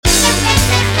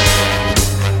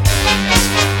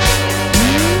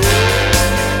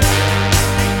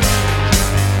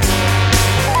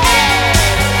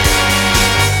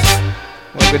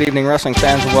Good evening, wrestling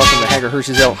fans, and welcome to Hager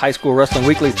Hirsch's High School Wrestling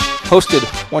Weekly,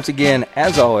 hosted once again,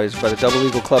 as always, by the Double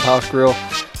Eagle Clubhouse Grill.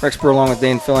 Rex Brewer along with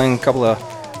Dane filling, a couple of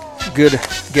good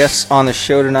guests on the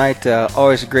show tonight.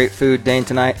 Always great food. Dane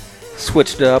tonight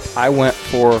switched it up. I went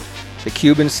for the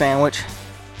Cuban sandwich.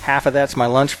 Half of that's my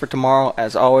lunch for tomorrow,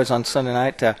 as always on Sunday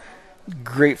night.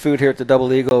 Great food here at the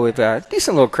Double Eagle. We've got a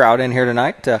decent little crowd in here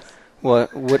tonight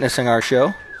witnessing our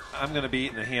show. I'm going to be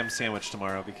eating a ham sandwich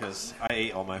tomorrow because I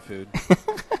ate all my food.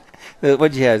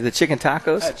 What'd you have? The chicken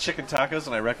tacos? I had chicken tacos,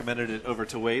 and I recommended it over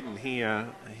to Wade, and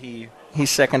he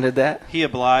seconded that. He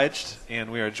obliged,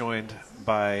 and we are joined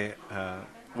by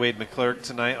Wade McClurg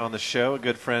tonight on the show, a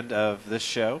good friend of this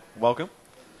show. Welcome.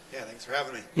 Yeah, thanks for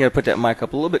having me. You got to put that mic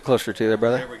up a little bit closer to you there,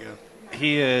 brother. There we go.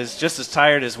 He is just as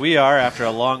tired as we are after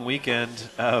a long weekend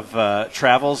of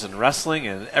travels and wrestling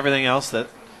and everything else that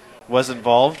was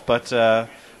involved, but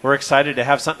we're excited to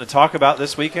have something to talk about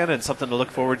this weekend and something to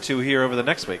look forward to here over the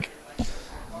next week.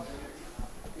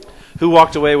 Who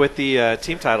walked away with the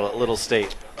team title at Little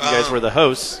State? You guys were the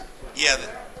hosts. Yeah.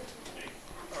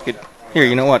 Good. Here,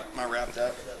 you know what? Am I wrapped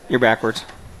up? You're backwards.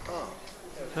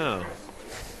 Oh.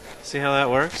 See how that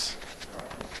works?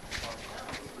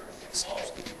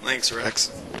 Thanks,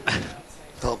 Rex.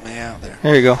 Help me out there.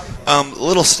 There you go.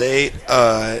 Little State,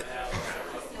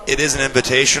 it is an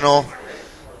invitational,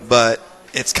 but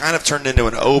it's kind of turned into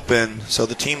an open, so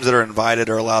the teams that are invited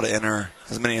are allowed to enter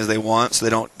as many as they want, so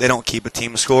they don't keep a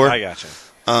team score. I gotcha.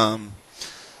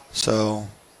 So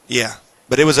yeah,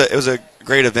 but it was a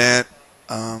great event.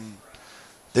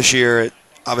 This year, it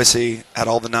obviously had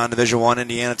all the non-Division I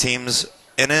Indiana teams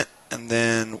in it, and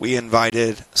then we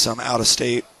invited some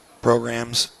out-of-state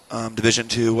programs, Division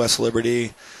II, West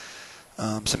Liberty,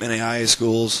 some NAIA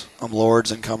schools,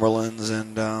 Lords and Cumberlands,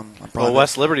 and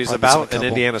West Liberty's about an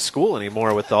Indiana school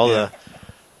anymore with all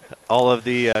of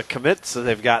the commits that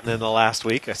they've gotten in the last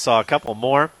week. I saw a couple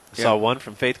more. I saw one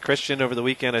from Faith Christian over the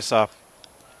weekend. I saw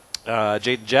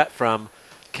Jaden Jett from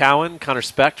Cowan, Connor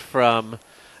Specht from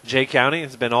Jay County.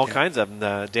 It's been all kinds of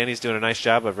them. Danny's doing a nice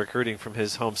job of recruiting from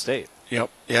his home state.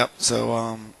 Yep.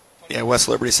 So West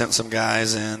Liberty sent some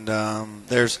guys, and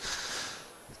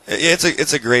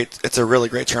it's a really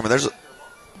great tournament.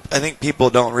 I think people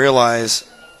don't realize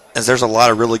there's a lot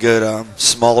of really good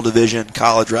small division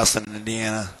college wrestling in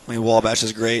Indiana. I mean, Wabash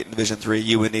is great in Division III.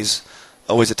 UIndy's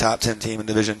always a top 10 team in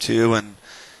Division II, and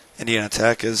Indiana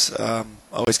Tech is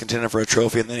always contending for a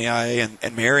trophy in the NAIA.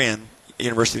 And Marion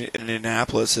University in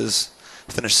Indianapolis is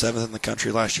finished 7th in the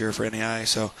country last year for NAIA.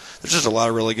 So there's just a lot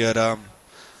of really good,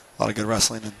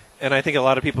 wrestling. And I think a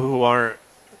lot of people who aren't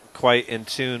quite in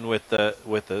tune with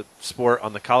the sport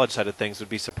on the college side of things would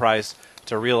be surprised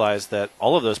to realize that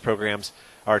all of those programs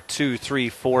are 2, 3,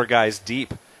 4 guys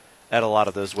deep at a lot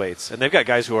of those weights. And they've got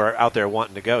guys who are out there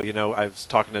wanting to go. You know, I was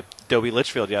talking to Dobie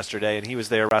Litchfield yesterday, and he was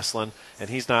there wrestling, and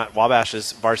he's not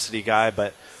Wabash's varsity guy,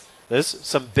 but there's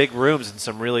some big rooms and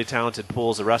some really talented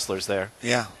pools of wrestlers there.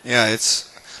 Yeah,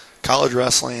 it's college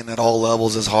wrestling at all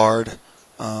levels is hard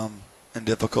and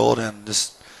difficult, and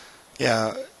just,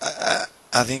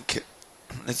 I think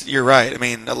you're right. I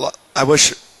mean, I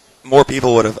wish more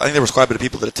people would have. I think there was quite a bit of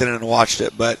people that attended and watched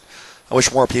it, but I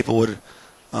wish more people would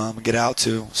get out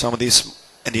to some of these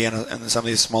Indiana and some of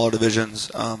these smaller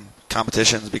divisions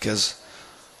competitions, because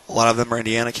a lot of them are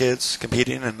Indiana kids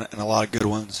competing, and a lot of good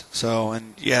ones. So,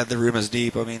 and the room is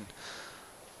deep. I mean,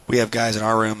 we have guys in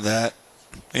our room that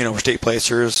were state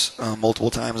placers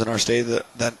multiple times in our state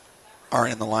that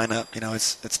aren't in the lineup.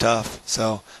 It's tough.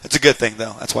 So it's a good thing,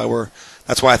 though. That's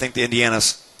why I think the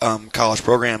Indiana's college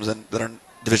programs that are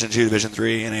Division II, Division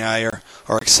III, NAI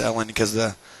are excelling, because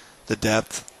the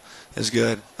depth is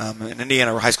good. In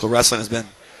Indiana, high school wrestling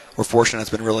we're fortunate, it's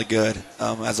been really good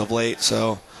as of late.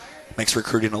 So it makes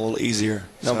recruiting a little easier.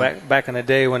 Back in the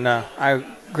day when I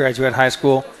graduated high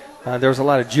school, there was a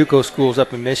lot of JUCO schools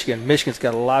up in Michigan. Michigan's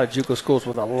got a lot of JUCO schools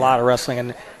with a lot of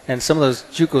wrestling, and some of those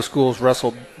JUCO schools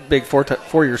wrestle big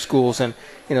four-year schools, and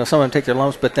some of them take their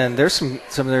lumps. But then there's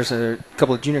there's a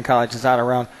couple of junior colleges out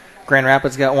around. Grand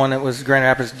Rapids got one that was Grand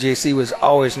Rapids JC was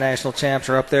always national champs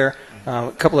are up there.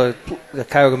 A couple of the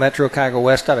Cuyahoga Metro, Cuyahoga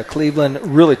West out of Cleveland,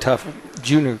 really tough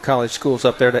junior college schools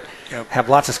up there that have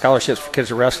lots of scholarships for kids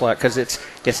to wrestle at, because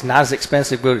it's not as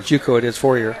expensive to go to JUCO it is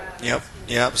 4-year.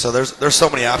 Yep. So there's so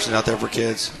many options out there for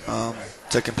kids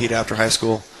to compete after high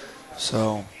school.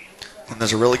 So, and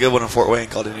there's a really good one in Fort Wayne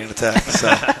called Indiana Tech.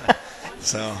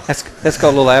 So that's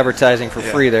called a little advertising for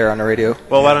free there on the radio.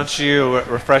 Well, why don't you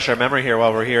refresh our memory here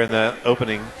while we're here in the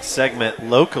opening segment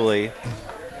locally?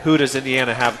 Who does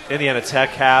Indiana Tech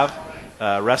have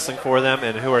wrestling for them,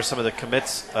 and who are some of the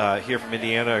commits here from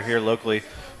Indiana or here locally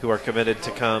who are committed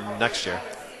to come next year?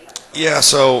 Yeah,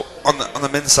 so on the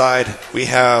men's side, we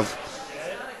have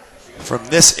from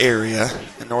this area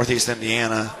in northeast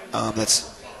Indiana, that's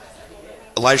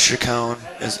Elijah Chacon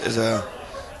is a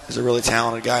really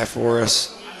talented guy for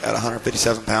us at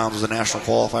 157 pounds, was a national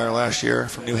qualifier last year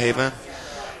from New Haven.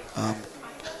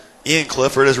 Ian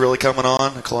Clifford is really coming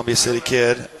on, a Columbia City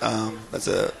kid.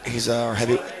 He's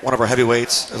one of our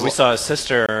heavyweights. We saw his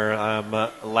sister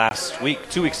last week,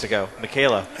 2 weeks ago,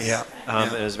 Michaela. Yeah.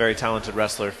 Is a very talented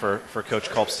wrestler for Coach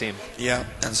Culp's team. Yeah,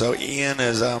 and so Ian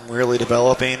is really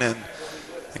developing and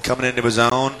coming into his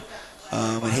own.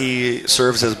 And he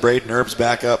serves as Braden Erb's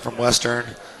backup from Western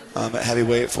at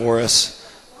heavyweight for us.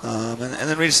 And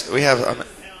then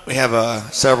we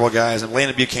have several guys. And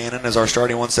Landon Buchanan is our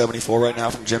starting 174 right now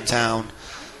from Jimtown.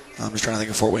 I'm just trying to think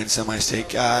of Fort Wayne semi-state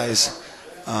guys.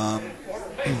 And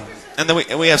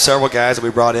then we have several guys that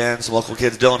we brought in, some local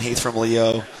kids. Dylan Heath from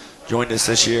Leo joined us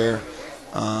this year.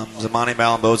 Zamani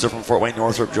Malamboza from Fort Wayne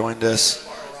Northrop joined us.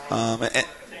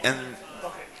 And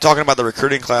talking about the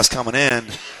recruiting class coming in,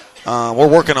 we're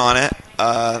working on it.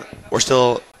 We're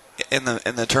still in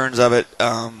the turns of it.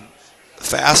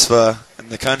 FAFSA in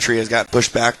the country has got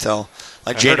pushed back till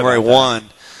January 1.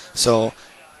 So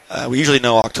we usually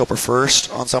know October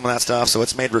 1st on some of that stuff. So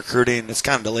it's made recruiting, it's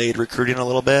kind of delayed recruiting a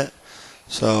little bit.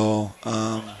 So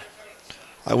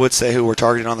I would say who we're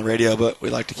targeting on the radio, but we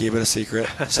like to keep it a secret.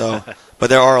 So, but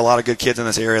there are a lot of good kids in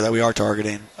this area that we are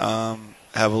targeting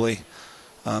heavily.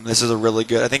 This is a really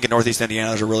good, I think in Northeast Indiana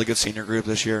there's a really good senior group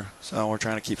this year. So we're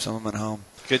trying to keep some of them at home.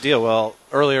 Good deal. Well,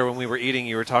 earlier when we were eating,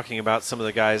 you were talking about some of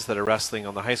the guys that are wrestling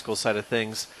on the high school side of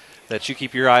things that you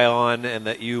keep your eye on and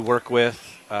that you work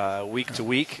with week to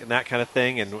week and that kind of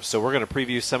thing. And so we're going to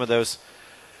preview some of those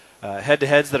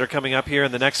head-to-heads that are coming up here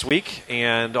in the next week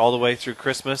and all the way through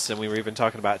Christmas. And we were even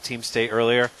talking about Team State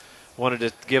earlier. Wanted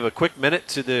to give a quick minute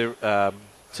to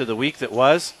the week that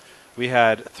was. We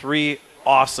had 3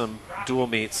 awesome dual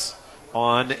meets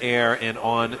on air and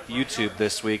on YouTube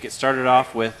this week. It started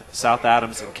off with South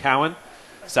Adams and Cowan.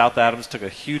 South Adams took a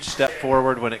huge step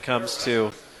forward when it comes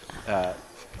to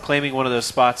claiming one of those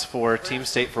spots for Team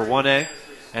State for 1A.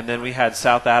 And then we had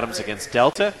South Adams against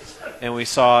Delta, and we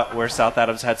saw where South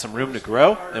Adams had some room to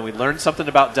grow, and we learned something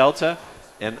about Delta.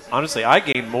 And honestly, I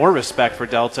gained more respect for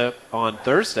Delta on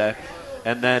Thursday,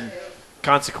 and then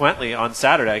consequently on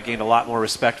Saturday, I gained a lot more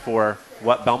respect for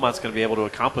what Bellmont's going to be able to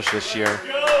accomplish this year.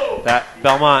 That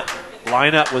Bellmont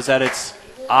lineup was at its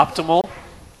optimal,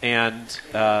 and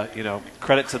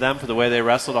credit to them for the way they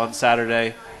wrestled on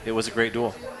Saturday. It was a great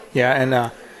duel. Yeah, and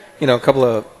a couple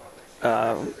of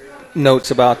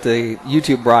notes about the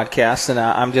YouTube broadcast, and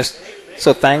I'm just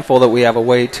so thankful that we have a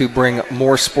way to bring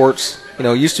more sports.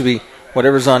 It used to be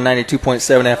whatever's on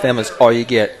 92.7 FM is all you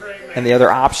get, and the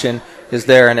other option is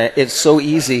there, and it's so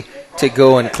easy to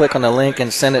go and click on the link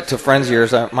and send it to friends of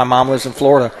yours. My mom lives in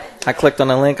Florida. I clicked on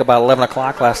the link about 11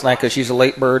 o'clock last night because she's a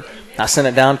late bird. I sent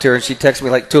it down to her, and she texted me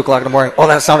like 2 o'clock in the morning. Oh,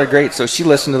 that sounded great. So she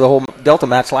listened to the whole Delta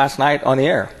match last night on the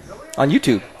air, on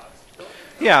YouTube.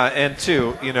 Yeah, and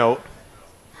too,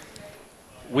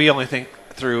 we only think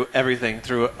through everything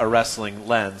through a wrestling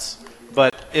lens.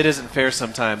 But it isn't fair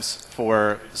sometimes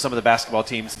for some of the basketball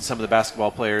teams and some of the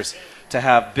basketball players to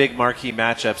have big marquee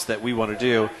matchups that we want to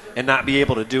do and not be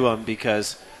able to do them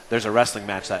because there's a wrestling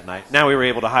match that night. Now we were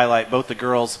able to highlight both the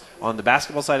girls on the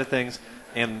basketball side of things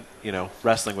and,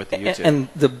 wrestling with the YouTube. And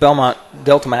the Bellmont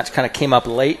Delta match kind of came up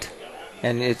late,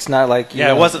 and it's not like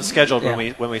it wasn't scheduled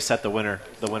when we set the winner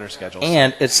schedule.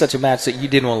 And it's such a match that you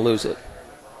didn't want to lose it.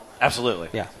 Absolutely.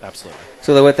 Yeah. Absolutely.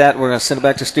 So with that, we're going to send it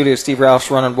back to studio. Steve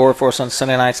Ralph's running board for us on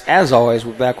Sunday nights. As always,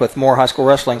 we're back with more high school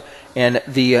wrestling and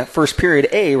the first period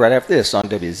A right after this on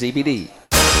WZBD.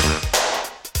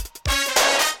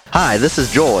 Hi, this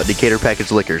is Joel at Decatur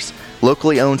Package Liquors,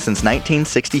 locally owned since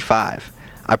 1965.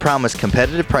 I promise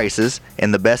competitive prices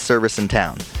and the best service in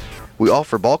town. We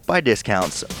offer bulk buy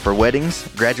discounts for weddings,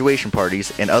 graduation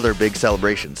parties, and other big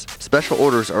celebrations. Special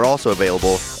orders are also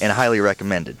available and highly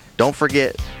recommended. Don't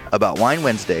forget about Wine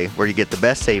Wednesday, where you get the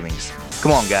best savings.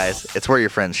 Come on, guys, it's where your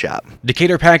friends shop.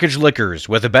 Decatur Package Liquors,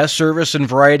 with the best service and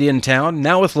variety in town,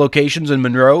 now with locations in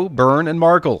Monroe, Byrne, and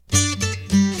Markle.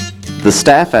 The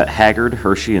staff at Haggard,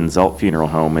 Hershey, and Zelt Funeral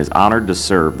Home is honored to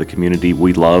serve the community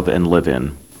we love and live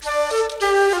in.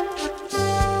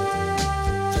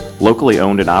 Locally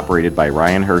owned and operated by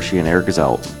Ryan Hershey and Eric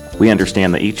Zelt, we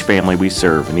understand that each family we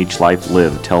serve and each life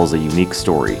lived tells a unique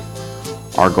story.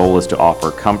 Our goal is to offer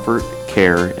comfort,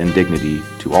 care, and dignity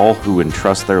to all who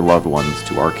entrust their loved ones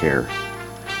to our care.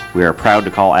 We are proud to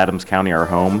call Adams County our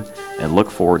home and look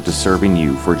forward to serving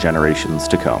you for generations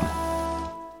to come.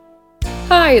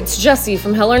 Hi, it's Jessie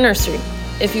from Heller Nursery.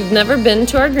 If you've never been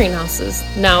to our greenhouses,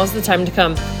 now is the time to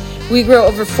come. We grow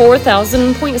over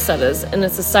 4,000 poinsettias, and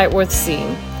it's a sight worth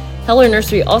seeing. Heller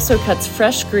Nursery also cuts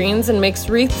fresh greens and makes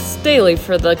wreaths daily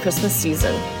for the Christmas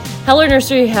season. Heller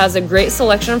Nursery has a great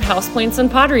selection of houseplants and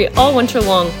pottery all winter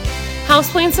long.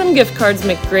 Houseplants and gift cards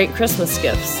make great Christmas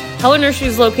gifts. Heller Nursery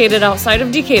is located outside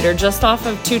of Decatur, just off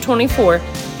of 224.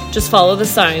 Just follow the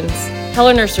signs.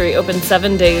 Heller Nursery open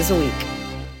 7 days a week.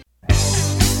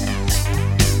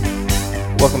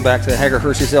 Welcome back to the Hager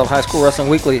Hershey's High School Wrestling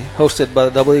Weekly, hosted by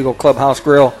the Double Eagle Clubhouse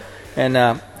Grill. And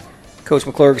Coach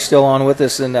McClurg is still on with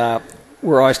us, and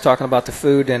we're always talking about the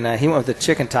food. And he went with the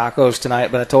chicken tacos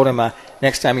tonight, but I told him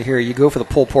next time you're here, you go for the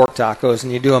pulled pork tacos,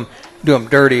 and you do them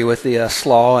dirty with the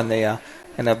slaw and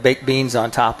the baked beans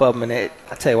on top of them. And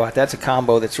I tell you what, that's a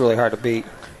combo that's really hard to beat.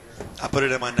 I put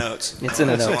it in my notes. It's in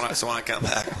the notes. So when I come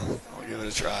back, I'll give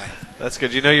it a try. That's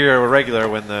good. You know you're a regular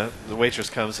when the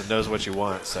waitress comes and knows what you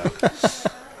want.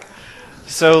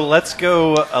 So let's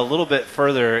go a little bit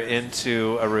further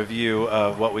into a review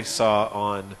of what we saw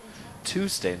on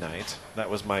Tuesday night. That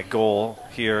was my goal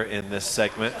here in this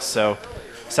segment. So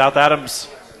South Adams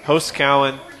hosts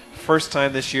Cowan. First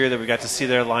time this year that we got to see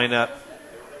their lineup.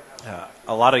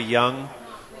 A lot of young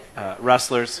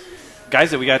wrestlers,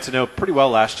 guys that we got to know pretty well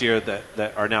last year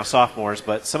that are now sophomores,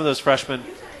 but some of those freshmen,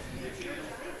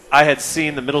 I had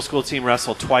seen the middle school team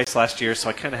wrestle twice last year, so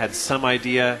I kind of had some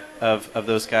idea of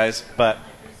those guys, but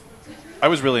I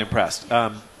was really impressed.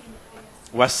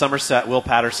 Wes Somerset, Will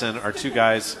Patterson are two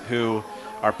guys who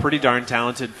are pretty darn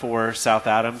talented for South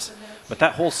Adams, but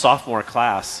that whole sophomore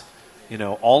class,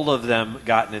 all of them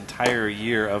got an entire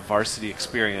year of varsity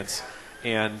experience.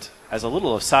 And as a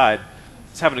little aside,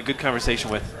 I was having a good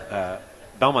conversation with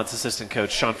Bellmont's assistant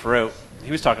coach, Sean Farrow.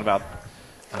 He was talking about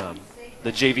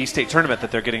the JV state tournament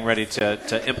that they're getting ready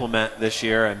to implement this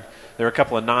year. And there were a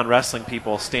couple of non-wrestling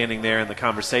people standing there in the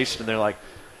conversation, and they're like,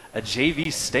 a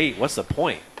JV state, what's the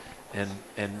point?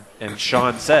 And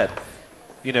Sean said,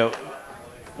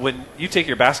 when you take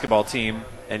your basketball team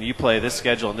and you play this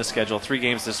schedule and this schedule, 3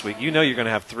 games this week, you're going to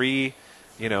have 3,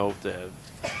 the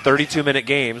 32-minute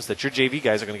games that your JV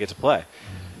guys are going to get to play.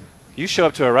 You show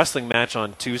up to a wrestling match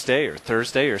on Tuesday or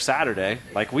Thursday or Saturday,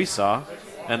 like we saw,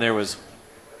 and there was,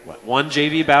 1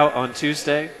 JV bout on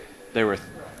Tuesday? There were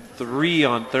 3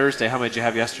 on Thursday. How many did you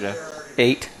have yesterday?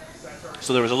 8.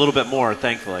 So there was a little bit more,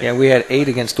 thankfully. Yeah, we had 8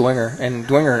 against Dwinger, and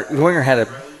Dwinger had a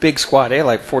big squad. They had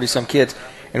like 40-some kids,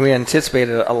 and we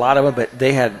anticipated a lot of them, but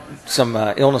they had some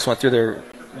illness went through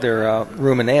their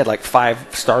room, and they had like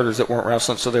 5 starters that weren't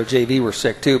wrestling, so their JV were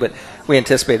sick too, but we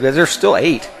anticipated. But there's still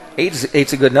 8.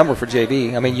 8's a good number for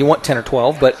JV. I mean, you want 10 or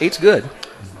 12, but 8's good.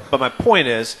 But my point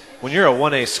is, when you're a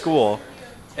 1A school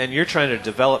and you're trying to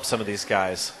develop some of these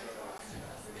guys,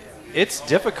 it's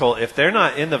difficult. If they're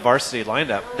not in the varsity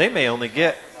lineup, they may only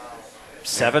get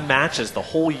 7 matches the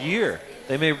whole year.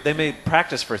 They may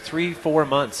practice for 3-4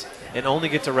 months and only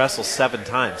get to wrestle 7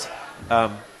 times.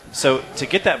 So to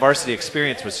get that varsity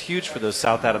experience was huge for those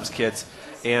South Adams kids.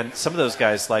 And some of those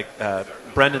guys like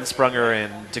Brendan Sprunger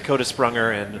and Dakota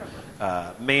Sprunger and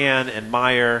Mann and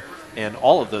Meyer and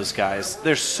all of those guys,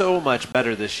 they're so much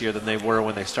better this year than they were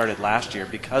when they started last year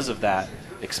because of that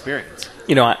experience.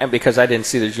 Because I didn't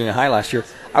see the junior high last year,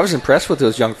 I was impressed with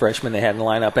those young freshmen they had in the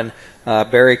lineup. And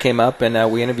Barry came up,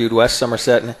 and we interviewed Wes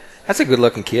Somerset, and that's a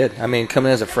good-looking kid. I mean, coming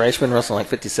as a freshman, wrestling like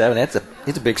 57,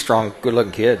 he's a big, strong,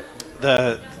 good-looking kid.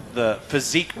 The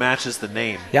physique matches the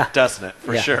name, doesn't it?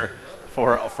 For sure,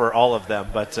 for all of them.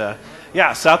 But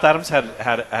South Adams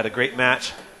had a great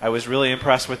match. I was really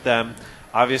impressed with them.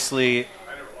 Obviously,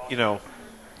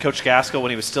 Coach Gaskell,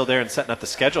 when he was still there and setting up the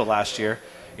schedule last year,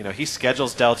 he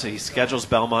schedules Delta, he schedules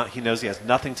Bellmont. He knows he has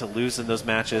nothing to lose in those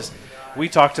matches. We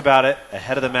talked about it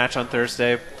ahead of the match on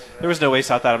Thursday. There was no way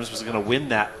South Adams was going to win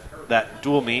that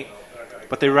dual meet,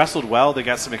 but they wrestled well. They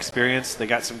got some experience. They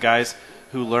got some guys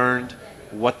who learned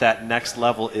what that next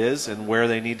level is and where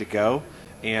they need to go.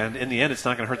 And in the end, it's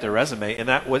not going to hurt their resume, and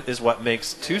that is what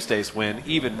makes Tuesday's win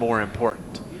even more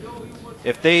important.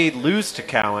 If they lose to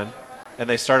Cowan and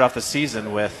they start off the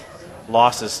season with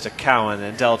losses to Cowan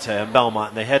and Delta and Bellmont,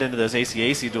 and they head into those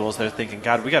ACAC duels, they're thinking,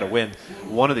 God, we got to win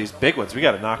one of these big ones. We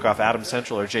got to knock off Adams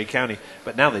Central or Jay County.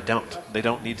 But now they don't. They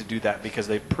don't need to do that because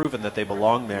they've proven that they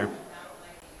belong there.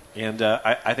 And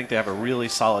I think they have a really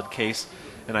solid case,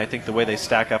 and I think the way they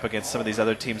stack up against some of these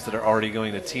other teams that are already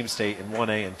going to Team State in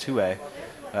 1A and 2A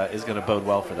is going to bode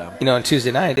well for them. On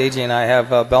Tuesday night, AJ and I have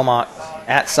Bellmont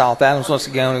at South Adams once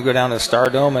again. We go down to the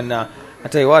Stardome, and I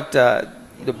tell you what,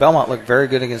 the Bellmont looked very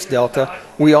good against Delta.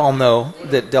 We all know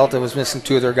that Delta was missing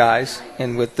 2 of their guys,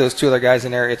 and with those 2 other guys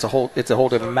in there, it's a whole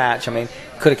different match. I mean,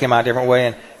 could have came out a different way,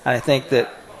 and I think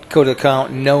that go to the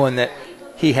count knowing that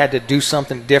he had to do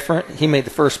something different. He made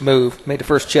the first move, made the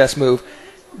first chess move.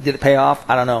 Did it pay off?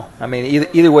 I don't know. I mean,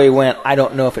 either way it went, I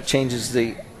don't know if it changes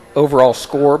the overall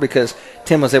score because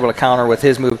Tim was able to counter with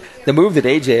his move. The move that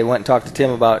AJ went and talked to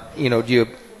Tim about, do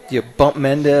you bump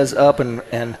Mendez up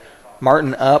and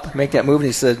Martin up, make that move? And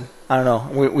he said, I don't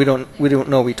know. We don't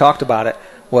know. We talked about it.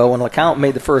 Well, when LeCount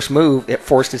made the first move, it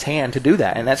forced his hand to do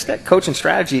that. And that's that coaching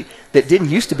strategy that didn't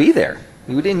used to be there.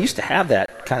 We didn't used to have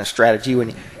that kind of strategy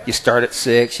when you start at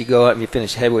 6, you go up and you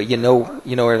finish heavyweight. You know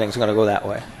everything's going to go that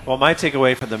way. Well, my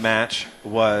takeaway from the match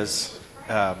was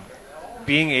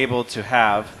being able to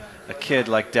have a kid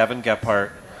like Devin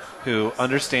Gephardt who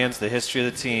understands the history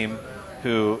of the team,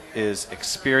 who is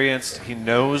experienced. He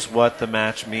knows what the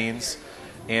match means.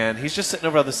 And he's just sitting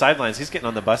over on the sidelines. He's getting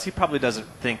on the bus. He probably doesn't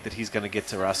think that he's going to get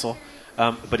to wrestle.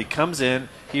 But he comes in.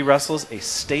 He wrestles a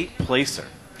state placer.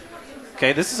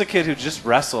 Okay, this is a kid who just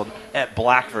wrestled at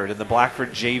Blackford in the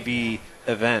Blackford JV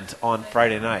event on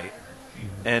Friday night.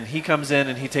 And he comes in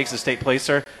and he takes a state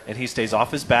placer and he stays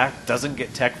off his back, doesn't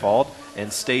get tech fault,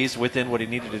 and stays within what he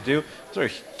needed to do.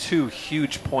 Those are 2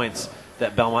 huge points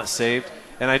that Bellmont saved.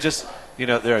 And I just,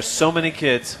 there are so many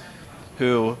kids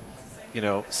who,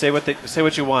 say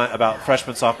what you want about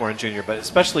freshman, sophomore, and junior, but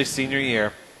especially senior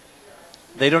year,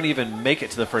 they don't even make it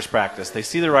to the first practice. They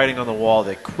see the writing on the wall,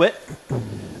 they quit,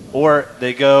 or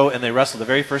they go and they wrestle the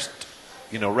very first,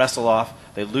 wrestle off.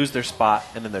 They lose their spot,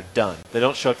 and then they're done. They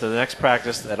don't show up to the next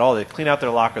practice at all. They clean out their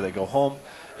locker. They go home,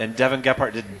 and Devin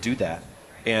Gephardt didn't do that.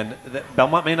 And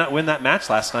Bellmont may not win that match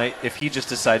last night if he just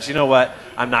decides, you know what,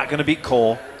 I'm not going to beat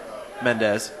Cole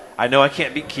Mendez. I know I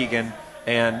can't beat Keegan,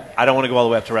 and I don't want to go all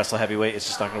the way up to wrestle heavyweight. It's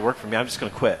just not going to work for me. I'm just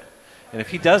going to quit. And if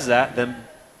he does that, then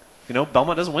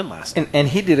Bellmont doesn't win last night. And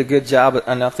he did a good job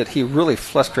enough that he really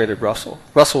frustrated Russell.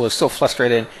 Russell was so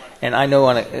frustrated, and I know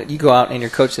you go out and your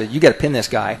coach said, you got to pin this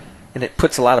guy, and it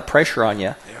puts a lot of pressure on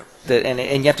you. Yeah.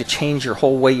 And you have to change your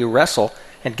whole way you wrestle.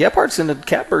 And Gephardt's in the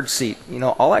catbird seat.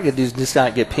 All I could do is just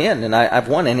not get pinned, and I've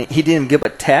won. And he didn't give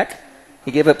up tech.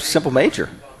 He gave up simple major.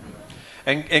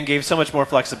 And gave so much more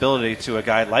flexibility to a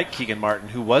guy like Keegan Martin,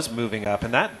 who was moving up.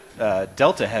 And that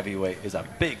Delta heavyweight is a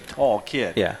big, tall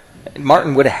kid. Yeah. And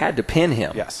Martin would have had to pin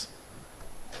him. Yes.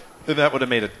 And that would have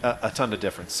made a ton of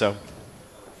difference. So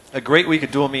a great week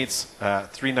of dual meets,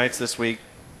 3 nights this week.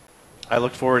 I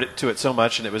looked forward to it so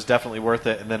much, and it was definitely worth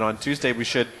it. And then on Tuesday we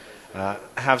should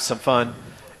have some fun.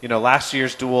 Last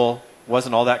year's duel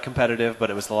wasn't all that competitive, but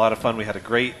it was a lot of fun. We had a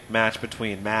great match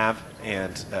between Mav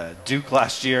and Duke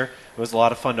last year. It was a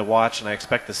lot of fun to watch, and I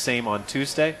expect the same on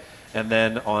Tuesday. And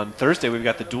then on Thursday, we've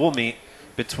got the dual meet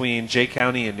between Jay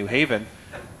County and New Haven.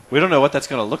 We don't know what that's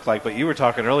going to look like, but you were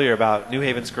talking earlier about New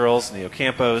Haven's girls and the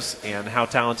Ocampos and how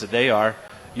talented they are.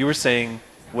 You were saying,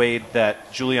 Wade,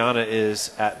 that Juliana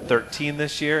is at 13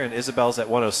 this year and Isabel's at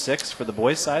 106 for the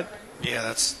boys' side? Yeah,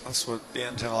 that's what the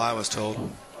intel I was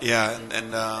told. Yeah,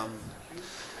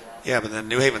 but then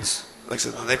New Haven's, like I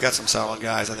said, they've got some solid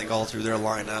guys, I think, all through their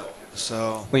lineup.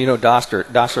 So, well,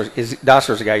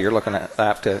 Doster's a guy you're looking at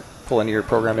have to pull into your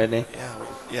program, isn't he?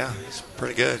 Yeah, he's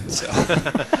pretty good. So.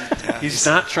 He's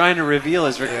not trying to reveal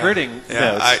his recruiting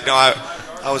notes.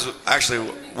 I was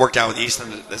actually worked out with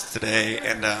Easton today,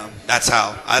 and that's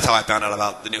how I found out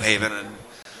about the New Haven and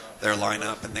their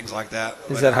lineup and things like that.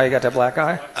 Is that how you got that black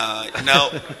eye?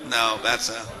 No,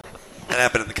 that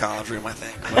happened in the college room, I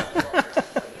think.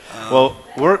 But,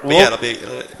 New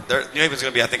Haven's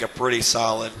going to be, I think, a pretty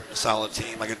solid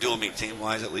team, like a dual meet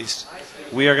team-wise at least.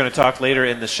 We are going to talk later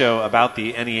in the show about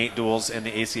the NE8 duels and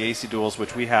the ACAC duels,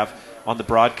 which we have on the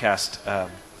broadcast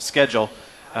schedule.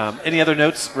 Any other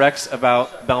notes, Rex,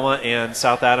 about Bellmont and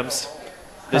South Adams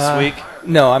this week?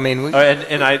 No, I mean...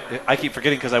 I keep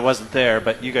forgetting because I wasn't there,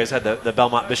 but you guys had the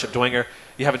Bellmont Bishop Dwenger.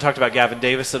 You haven't talked about Gavin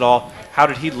Davis at all. How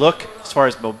did he look as far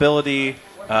as mobility?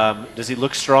 Does he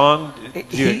look strong?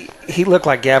 He looked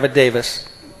like Gavin Davis,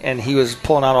 and he was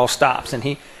pulling out all stops.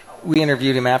 And we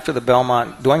interviewed him after the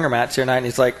Bellmont Dwenger match the other night, and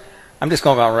he's like, I'm just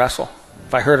going to go and wrestle.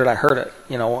 If I heard it, I heard it.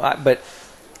 But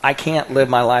I can't live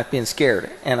my life being scared.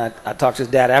 And I talked to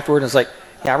his dad afterward, and it's like,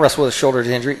 I wrestle with a shoulder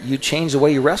injury. You change the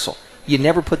way you wrestle. You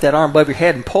never put that arm above your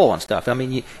head and pull and stuff. I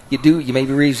mean, you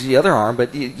maybe raise the other arm,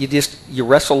 but you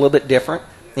wrestle a little bit different,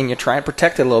 and you try and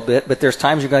protect it a little bit. But there's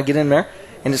times you're going to get in there,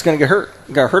 and it's going to get hurt.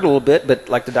 You're going to hurt a little bit, but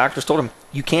like the doctors told him,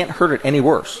 you can't hurt it any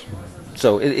worse.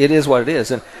 So it is what it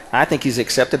is. And I think he's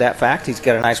accepted that fact. He's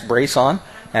got a nice brace on,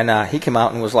 and he came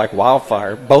out and was like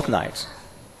wildfire both nights.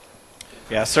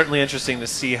 Yeah, certainly interesting to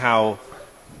see how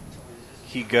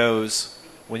he goes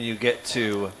when you get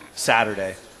to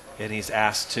Saturday and he's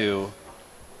asked to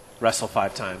wrestle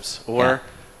 5 times. Or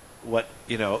what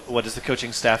does the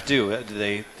coaching staff do?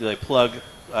 Do they plug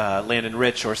Landon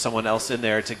Rich or someone else in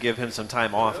there to give him some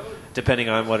time off, depending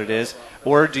on what it is?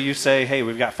 Or do you say, hey,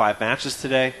 we've got 5 matches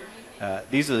today.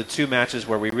 These are the 2 matches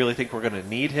where we really think we're going to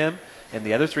need him. And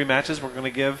the other 3 matches, we're going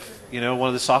to give, one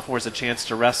of the sophomores a chance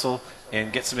to wrestle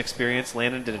and get some experience.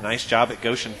 Landon did a nice job at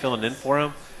Goshen filling in for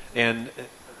him and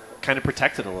kind of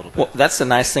protected a little bit. Well, that's the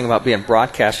nice thing about being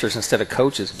broadcasters instead of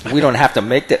coaches. We don't have to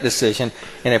make that decision.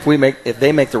 And if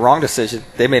they make the wrong decision,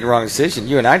 they made the wrong decision.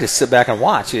 You and I just sit back and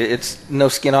watch. It's no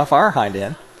skin off our hind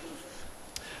end.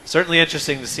 Certainly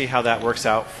interesting to see how that works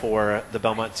out for the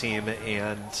Bellmont team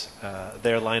and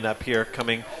their lineup here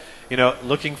coming.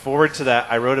 Looking forward to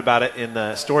that. I wrote about it in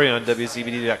the story on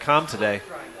WZBD.com today.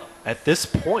 At this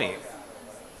point,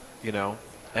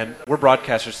 and we're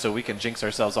broadcasters, so we can jinx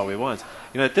ourselves all we want.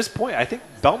 At this point, I think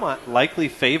Bellmont likely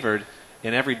favored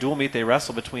in every dual meet they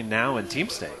wrestle between now and team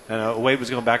state. Wade was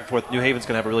going back and forth. New Haven's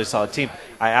going to have a really solid team.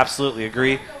 I absolutely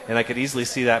agree, and I could easily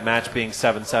see that match being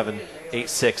 7-7,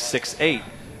 8-6,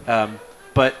 6-8.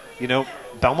 But,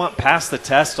 Bellmont passed the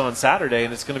test on Saturday,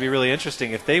 and it's going to be really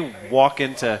interesting. If they walk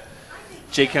into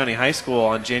Jay County High School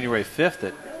on January 5th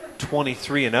at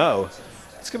 23-0,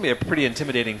 it's going to be a pretty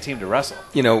intimidating team to wrestle.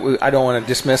 I don't want to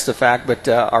dismiss the fact, but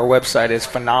our website is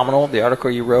phenomenal. The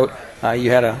article you wrote, you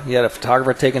had a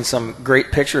photographer taking some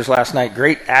great pictures last night,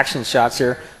 great action shots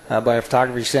here by a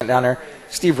photographer you sent down there.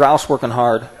 Steve Rouse working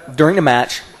hard during the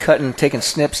match, taking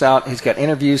snips out. He's got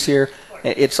interviews here.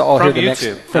 It's all from here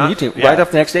YouTube. From YouTube. Right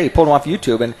up the next day, he pulled them off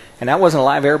YouTube, and that wasn't a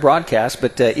live air broadcast.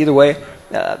 But either way,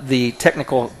 the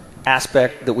technical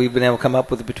aspect that we've been able to come up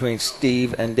with between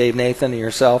Steve and Dave Nathan and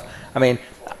yourself. I mean,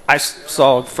 I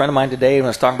saw a friend of mine today when I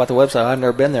was talking about the website. I've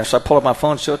never been there, so I pulled up my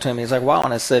phone, showed it to him. He's like, "Wow!"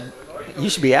 And I said, "You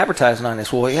should be advertising on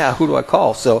this." Well, yeah. Who do I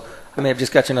call? So I may have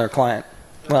just got you another client.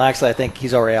 Well, actually, I think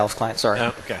he's already Al's client. Sorry.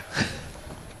 Oh, okay.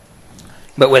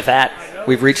 But with that,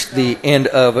 we've reached the end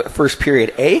of first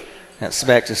period A. That's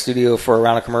back to the studio for a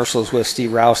round of commercials with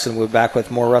Steve Rouse, and we're back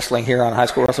with more wrestling here on High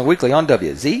School Wrestling Weekly on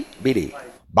WZBD.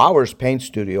 Bowers Paint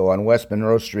Studio on West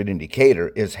Monroe Street in Decatur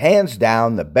is hands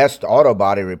down the best auto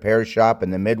body repair shop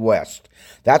in the Midwest.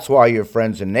 That's why your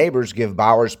friends and neighbors give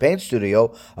Bowers Paint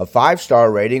Studio a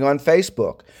 5-star rating on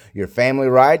Facebook. Your family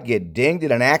ride get dinged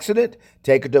in an accident?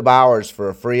 Take it to Bowers for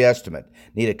a free estimate.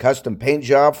 Need a custom paint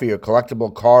job for your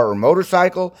collectible car or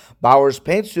motorcycle? Bowers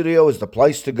Paint Studio is the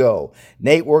place to go.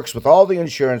 Nate works with all the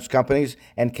insurance companies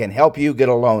and can help you get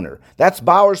a loaner. That's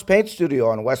Bowers Paint Studio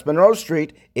on West Monroe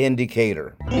Street in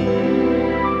Decatur.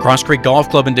 Cross Creek Golf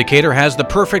Club in Decatur has the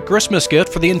perfect Christmas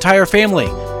gift for the entire family.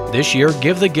 This year,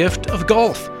 give the gift of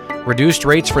golf. Reduced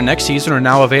rates for next season are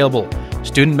now available.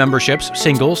 Student memberships,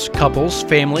 singles, couples,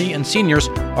 family, and seniors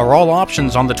are all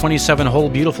options on the 27-hole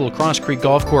beautiful Cross Creek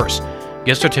Golf Course.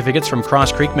 Gift certificates from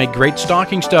Cross Creek make great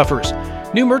stocking stuffers.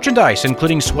 New merchandise,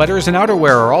 including sweaters and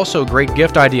outerwear, are also great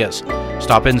gift ideas.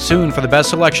 Stop in soon for the best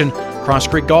selection. Cross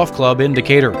Creek Golf Club in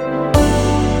Decatur.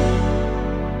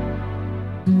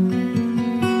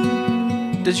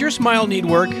 Does your smile need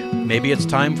work? Maybe it's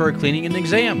time for a cleaning and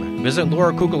exam. Visit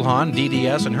Laura Kugelhahn,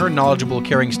 DDS, and her knowledgeable,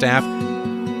 caring staff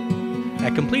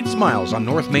at Complete Smiles on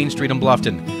North Main Street in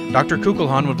Bluffton. Dr.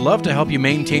 Kugelhahn would love to help you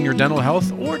maintain your dental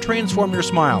health or transform your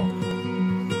smile.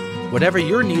 Whatever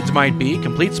your needs might be,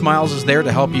 Complete Smiles is there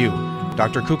to help you.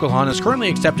 Dr. Kugelhahn is currently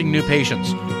accepting new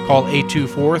patients. Call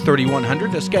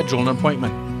 824-3100 to schedule an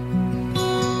appointment.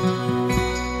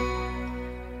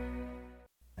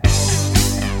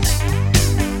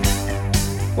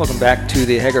 Welcome back to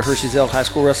the Hager Hershey-Zelt High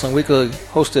School Wrestling Weekly,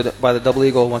 hosted by the Double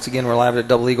Eagle. Once again, we're live at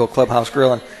Double Eagle Clubhouse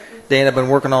Grill. And Dane, I've been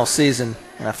working all season,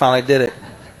 and I finally did it.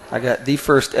 I got the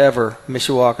first ever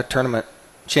Mishawaka tournament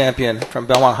champion from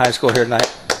Bellmont High School here tonight.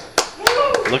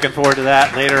 Looking forward to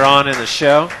that later on in the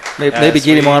show. Maybe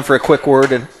get him on for a quick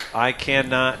word. And I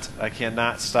cannot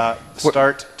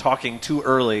start talking too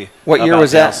early. What year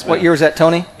was that? What year was that,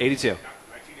 Tony? 82.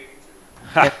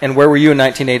 And where were you in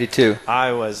 1982?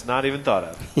 I was not even thought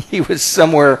of. He was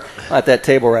somewhere at that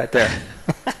table right there.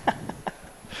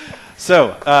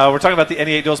 So we're talking about the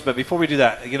NE8 duels, but before we do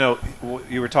that,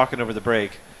 you were talking over the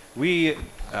break. We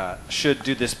should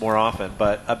do this more often,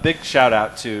 but a big shout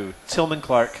out to Tillman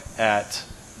Clark at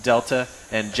Delta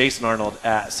and Jason Arnold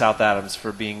at South Adams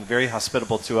for being very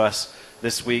hospitable to us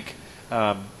this week.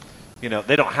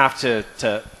 They don't have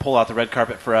to pull out the red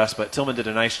carpet for us, but Tillman did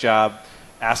a nice job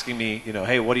asking me,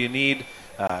 hey, what do you need?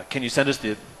 Can you send us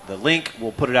the link?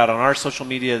 We'll put it out on our social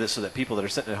media so that people that are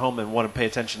sitting at home and want to pay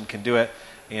attention can do it.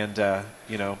 And,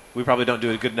 we probably don't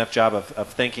do a good enough job of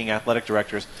thanking athletic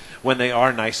directors when they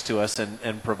are nice to us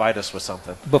and provide us with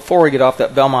something. Before we get off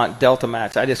that Bellmont Delta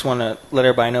match, I just want to let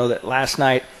everybody know that last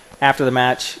night after the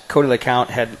match, Cody LeCount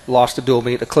had lost a dual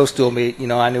meet, a close dual meet.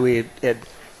 I knew he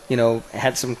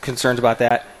had some concerns about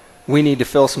that. We need to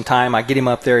fill some time. I get him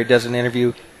up there. He does an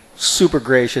interview. Super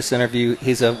gracious interview.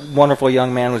 He's a wonderful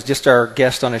young man. Was just our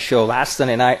guest on his show last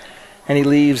Sunday night. And he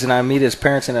leaves, and I meet his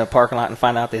parents in a parking lot and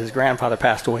find out that his grandfather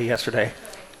passed away yesterday.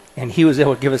 And he was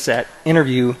able to give us that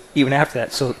interview even after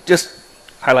that. So just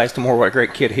highlights to more what a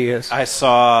great kid he is. I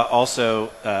saw also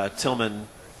Tillman,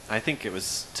 I think it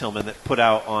was Tillman, that put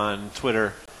out on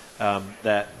Twitter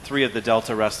that 3 of the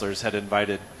Delta wrestlers had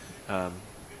invited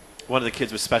one of the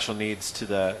kids with special needs to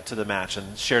the match,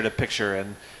 and shared a picture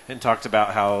and talked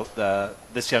about how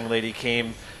this young lady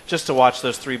came just to watch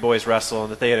those 3 boys wrestle,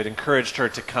 and that they had encouraged her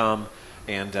to come.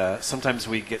 And sometimes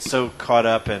we get so caught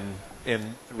up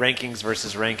in rankings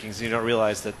versus rankings, you don't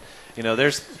realize that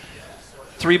there's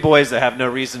 3 boys that have no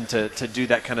reason to do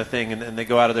that kind of thing, and they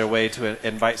go out of their way to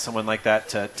invite someone like that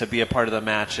to be a part of the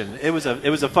match. And it was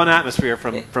a fun atmosphere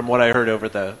from what I heard over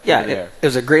the it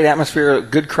was a great atmosphere, a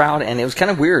good crowd, and it was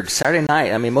kind of weird Saturday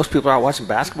night. I mean, most people are out watching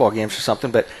basketball games or something,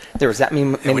 but there was that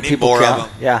many people. More of them.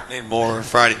 Yeah, we need more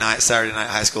Friday night, Saturday night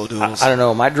high school duels. I don't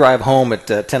know. My drive home at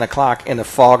 10 o'clock in the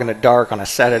fog and the dark on a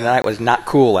Saturday night was not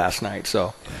cool last night.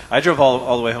 So I drove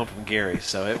all the way home from Gary,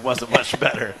 so it wasn't much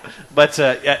better. But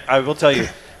I will tell you,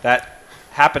 that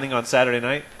happening on Saturday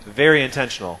night, very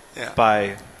intentional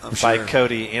by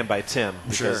Cody and by Tim,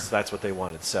 because that's what they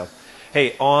wanted. So,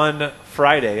 hey, on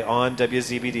Friday on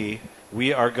WZBD,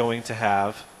 we are going to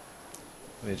have,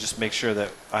 let me just make sure that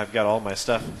I've got all my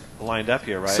stuff lined up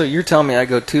here, right? So you're telling me I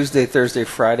go Tuesday, Thursday,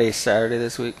 Friday, Saturday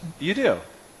this week? You do.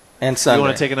 And Sunday. You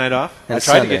want to take a night off? And I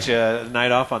tried Sunday. to get you a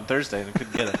night off on Thursday and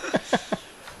couldn't get it.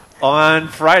 On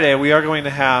Friday, we are going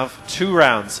to have 2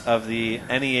 rounds of the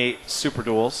NE8 Super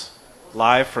Duels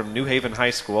live from New Haven High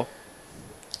School.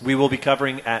 We will be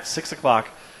covering at 6 o'clock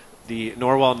the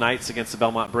Norwell Knights against the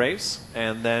Bellmont Braves.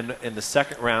 And then in the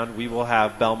second round, we will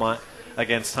have Bellmont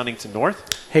against Huntington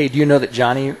North. Hey, do you know that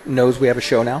Johnny knows we have a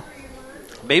show now?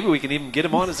 Maybe we can even get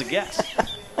him on as a guest.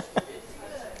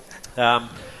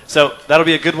 So that'll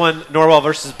be a good one. Norwell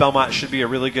versus Bellmont should be a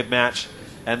really good match.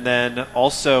 And then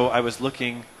also I was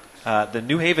looking... the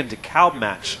New Haven DeKalb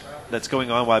match that's going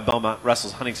on while Bellmont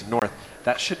wrestles Huntington North,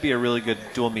 that should be a really good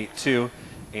dual meet too.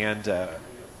 And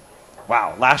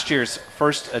wow, last year's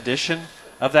first edition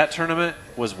of that tournament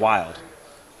was wild.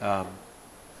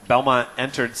 Bellmont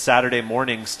entered Saturday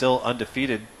morning still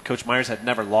undefeated. Coach Myers had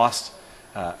never lost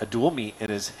a dual meet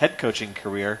in his head coaching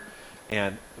career.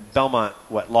 And Bellmont,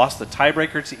 lost the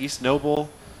tiebreaker to East Noble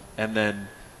and then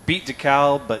beat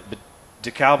DeKalb, but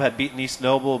DeKalb had beaten East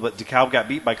Noble, but DeKalb got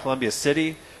beat by Columbia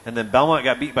City, and then Bellmont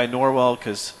got beat by Norwell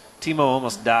because Timo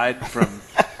almost died from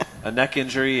a neck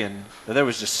injury, and there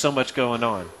was just so much going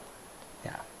on.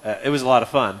 Yeah, it was a lot of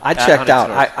fun. I checked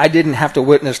out. I didn't have to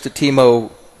witness the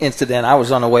Timo incident. I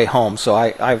was on the way home, so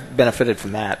I've benefited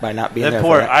from that by not being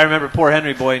there. I remember poor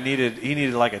Henry boy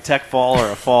needed like a tech fall or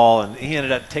a fall, and he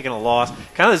ended up taking a loss.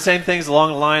 Kind of the same things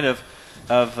along the line of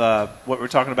what we were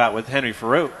talking about with Henry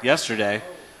Farouk yesterday.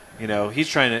 He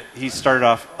started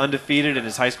off undefeated in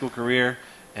his high school career,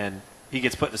 and he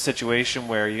gets put in a situation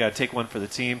where you got to take one for the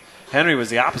team. Henry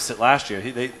was the opposite last year.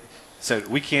 They said,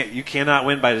 you cannot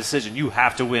win by decision. You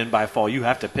have to win by fall. You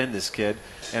have to pin this kid.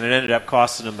 And it ended up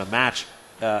costing him a match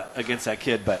against that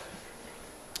kid. But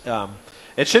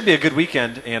it should be a good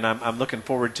weekend, and I'm looking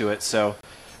forward to it. So,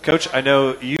 Coach, I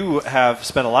know you have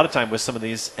spent a lot of time with some of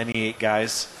these NE8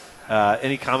 guys.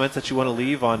 Any comments that you want to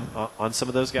leave on some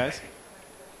of those guys?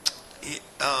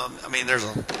 I mean, there's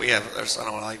I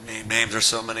don't want to name names. There's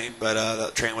so many, but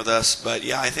that train with us. But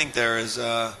yeah, I think there is.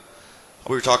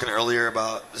 We were talking earlier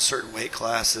about the certain weight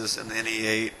classes in the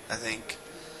NE8. I think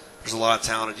there's a lot of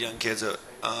talented young kids at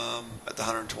the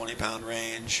 120-pound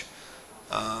range.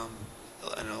 I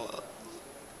know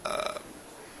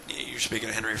you're speaking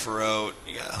of Henry Farouk.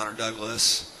 You got Hunter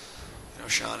Douglas.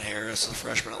 Sean Harris, the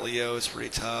freshman at Leo, is pretty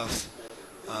tough.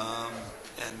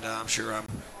 And I'm sure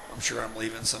I'm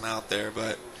leaving some out there,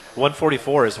 but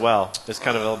 144 as well is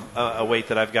kind of a weight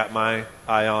that I've got my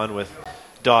eye on with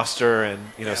Doster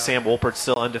and Sam Wolpert's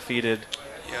still undefeated.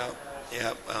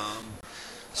 Yep.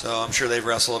 So I'm sure they've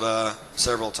wrestled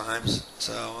several times.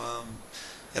 So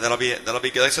that'll be good.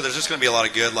 Like I said, there's just going to be a lot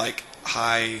of good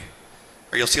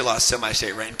you'll see a lot of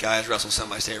semi-state ranked guys wrestle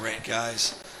semi-state ranked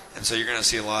guys, and so you're going to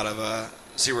see a lot of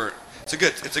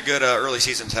it's a good early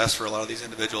season test for a lot of these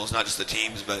individuals, not just the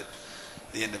teams, but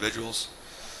the individuals.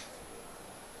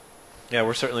 Yeah,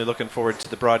 we're certainly looking forward to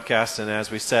the broadcast, and as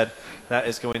we said, that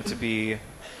is going to be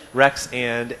Rex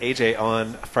and AJ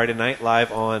on Friday night,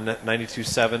 live on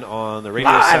 92.7 on the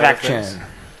radio live side action. of things.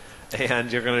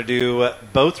 And you're going to do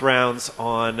both rounds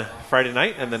on Friday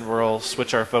night, and then we'll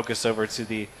switch our focus over to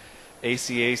the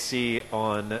ACAC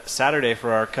on Saturday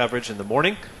for our coverage in the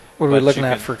morning. What are we looking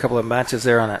at for a couple of matches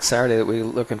there on that Saturday that we're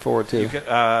looking forward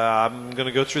to? I'm going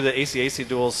to go through the ACAC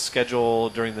duels schedule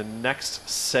during the next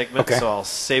segment, so I'll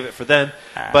save it for then.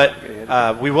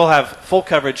 But we will have full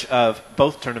coverage of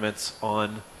both tournaments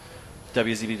on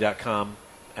WZB.com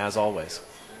as always.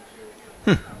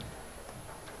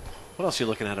 What else are you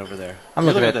looking at over there? I'm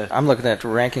looking at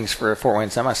rankings for Fort Wayne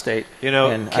Semi-State.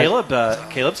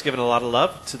 Caleb's given a lot of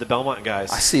love to the Bellmont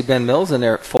guys. I see Ben Mills in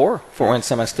there at 4, Fort Wayne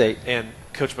Semi-State. And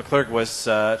Coach McClurg was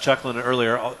chuckling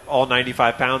earlier, all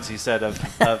 95 pounds, he said,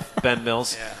 of Ben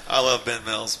Mills. Yeah, I love Ben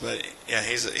Mills, but yeah,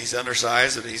 he's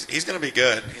undersized, but he's going to be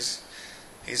good.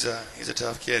 He's a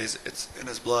tough kid. It's in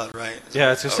his blood, right?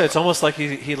 It's almost like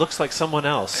he looks like someone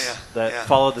else that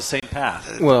followed the same path.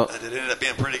 It ended up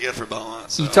being pretty good for Bellmont.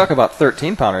 So. You talk about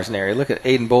 13-pounders in there. Look at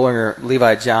Aiden Bollinger,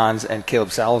 Levi Johns, and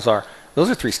Caleb Salazar. Those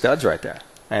are 3 studs right there,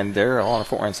 and they're all on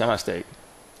Fort Wayne Semi-State.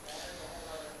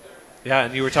 Yeah,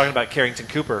 and you were talking about Carrington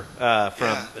Cooper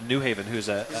from New Haven, who's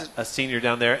a senior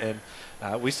down there, and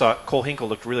we saw Cole Hinkle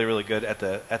looked really, really good at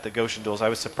the Goshen duels. I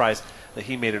was surprised that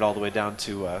he made it all the way down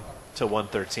to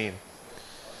 113.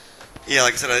 Yeah,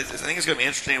 like I said, I think it's going to be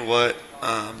interesting what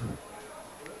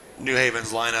New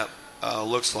Haven's lineup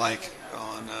looks like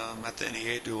at the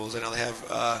NEA duels. I know they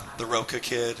have the Roca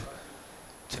kid,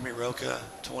 Timmy Roca,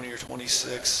 20 or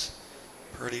 26,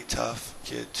 pretty tough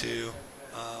kid too.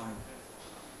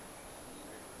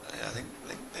 I think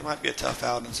they might be a tough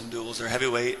out in some duels. They're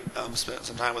heavyweight. Spent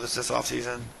some time with us this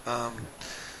offseason.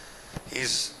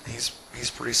 He's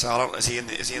pretty solid. Is he in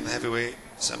the heavyweight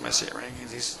semi-state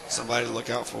rankings? He's somebody to look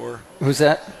out for. Who's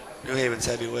that? New Haven's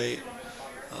heavyweight.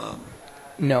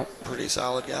 No. Pretty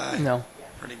solid guy. No.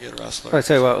 Pretty good wrestler. I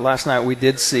tell you what, last night we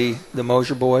did see the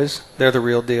Mosier boys. They're the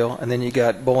real deal. And then you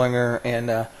got Bollinger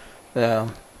and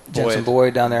Jensen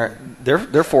Boyd down there.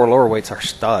 Their 4 lower weights are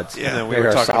studs. Yeah, and we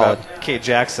were talking about Kate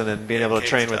Jackson and being able to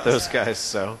train with those guys.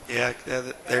 So yeah,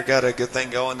 they've got a good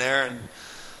thing going there, and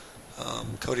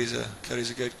Cody's a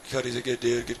good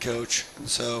dude, good coach, and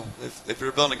so if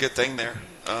you're building a good thing there.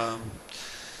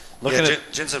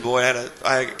 Jensen Boyd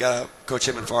I got to coach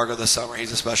him in Fargo this summer.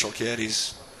 He's a special kid.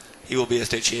 He will be a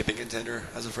state champion contender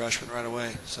as a freshman right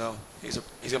away. So he's going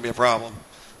to be a problem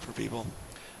for people.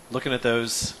 Looking at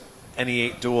those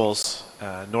NE8 duels,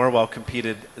 Norwell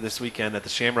competed this weekend at the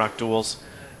Shamrock duels,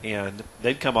 and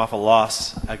they'd come off a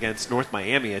loss against North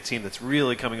Miami, a team that's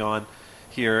really coming on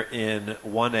here in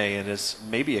 1A and is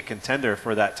maybe a contender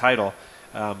for that title.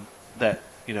 A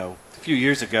few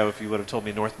years ago, if you would have told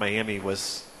me North Miami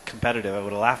was competitive, I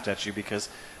would have laughed at you because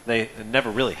they never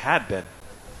really had been.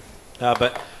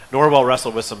 But Norwell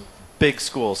wrestled with some big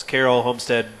schools, Carroll,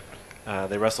 Homestead.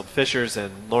 They wrestled Fishers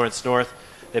and Lawrence North.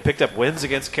 They picked up wins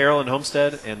against Carroll and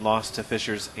Homestead and lost to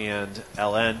Fishers and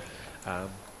LN.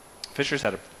 Fishers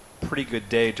had a pretty good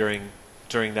day during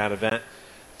that event.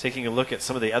 Taking a look at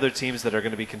some of the other teams that are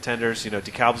going to be contenders,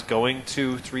 DeKalb's going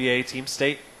to 3A Team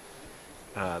State.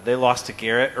 They lost to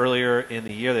Garrett earlier in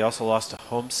the year. They also lost to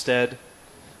Homestead.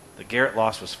 The Garrett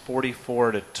loss was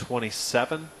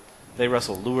 44-27. They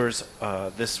wrestle Lures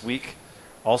this week.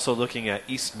 Also looking at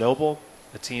East Noble,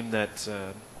 a team that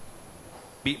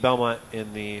beat Bellmont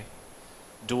in the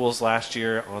duels last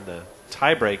year on the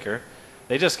tiebreaker.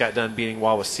 They just got done beating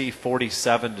Wawasee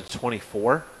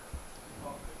 47-24.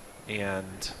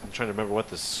 And I'm trying to remember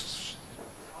that's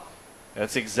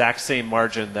the exact same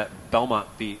margin that Bellmont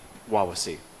beat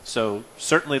Wawasee. So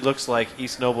certainly looks like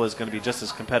East Noble is going to be just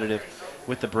as competitive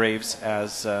with the Braves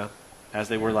as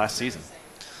they were last season.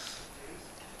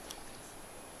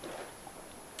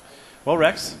 Well,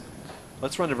 Rex,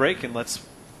 let's run a break and let's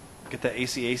get the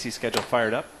ACAC schedule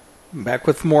fired up. Back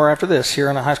with more after this here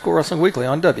on the High School Wrestling Weekly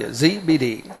on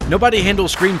WZBD. Nobody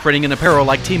handles screen printing and apparel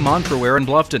like Team Mantra Wear in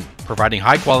Bluffton, providing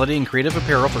high quality and creative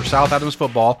apparel for South Adams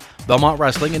football, Bellmont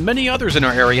wrestling, and many others in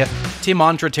our area. Team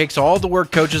Mantra takes all the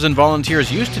work coaches and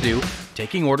volunteers used to do,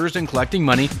 taking orders and collecting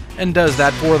money, and does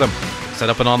that for them. Set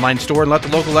up an online store and let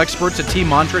the local experts at Team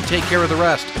Mantra take care of the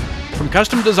rest. From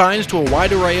custom designs to a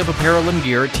wide array of apparel and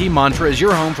gear, Team Mantra is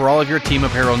your home for all of your team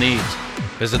apparel needs.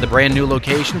 Visit the brand new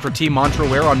location for Team Mantra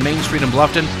Wear on Main Street in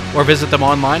Bluffton or visit them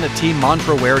online at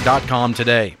teammantrawear.com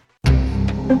today.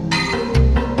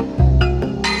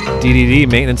 DDD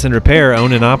Maintenance and Repair,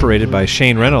 owned and operated by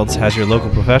Shane Reynolds, has your local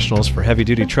professionals for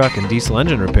heavy-duty truck and diesel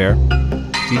engine repair.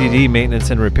 DDD Maintenance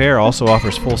and Repair also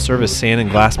offers full-service sand and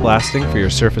glass blasting for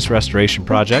your surface restoration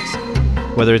projects.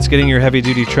 Whether it's getting your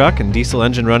heavy-duty truck and diesel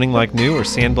engine running like new or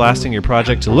sandblasting your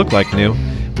project to look like new,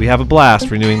 We have a blast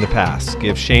renewing the past.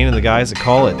 Give Shane and the guys a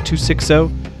call at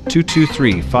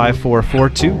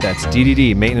 260-223-5442. That's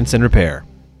DDD Maintenance and Repair.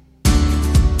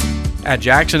 At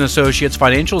Jackson Associates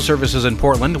Financial Services in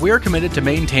Portland, we are committed to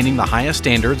maintaining the highest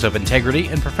standards of integrity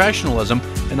and professionalism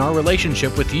in our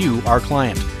relationship with you, our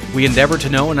client. We endeavor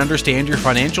to know and understand your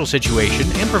financial situation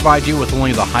and provide you with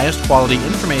only the highest quality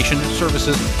information,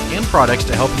 services, and products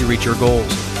to help you reach your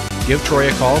goals. Give Troy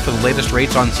a call for the latest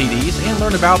rates on CDs and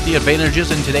learn about the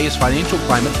advantages in today's financial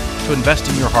climate to invest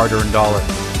in your hard-earned dollar.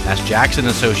 That's Jackson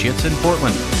Associates in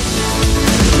Portland.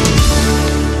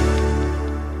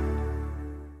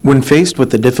 When faced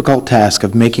with the difficult task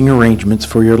of making arrangements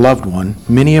for your loved one,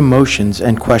 many emotions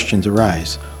and questions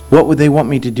arise. What would they want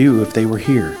me to do if they were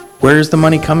here? Where is the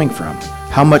money coming from?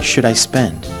 How much should I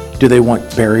spend? Do they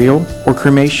want burial or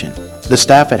cremation? The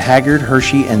staff at Haggard,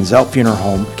 Hershey, and Zelt Funeral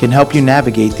Home can help you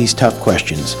navigate these tough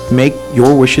questions. Make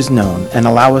your wishes known and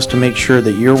allow us to make sure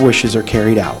that your wishes are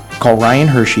carried out. Call Ryan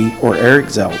Hershey or Eric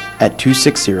Zelt at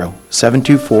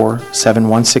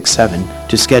 260-724-7167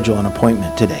 to schedule an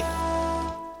appointment today.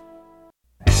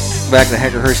 Back to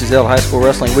Haggard Hershey Zelt High School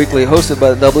Wrestling Weekly, hosted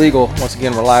by the Double Eagle. Once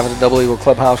again, we're live at the Double Eagle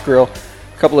Clubhouse Grill.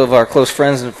 A couple of our close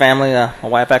friends and family. My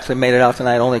wife actually made it out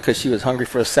tonight only because she was hungry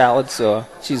for a salad, so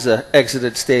she's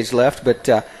exited stage left. But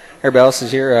everybody else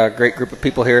is here. A great group of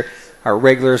people here. Our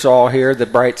regulars are all here. The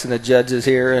Brights and the judges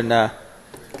here, and got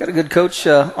a good coach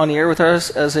on the air with us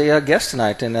as a guest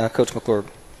tonight, and Coach McClurg.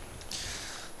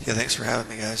 Yeah, thanks for having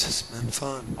me, guys. It's been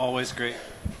fun. Always great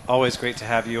to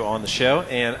have you on the show.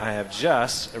 And I have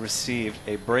just received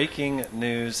a breaking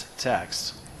news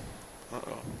text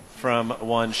from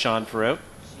one Sean Perot.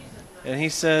 And he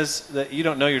says that you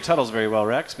don't know your Tuttles very well,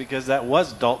 Rex, because that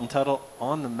was Dalton Tuttle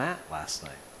on the mat last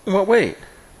night. Well, wait.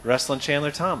 Wrestling Chandler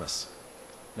Thomas.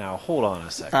 Now, hold on a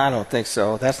second. I don't think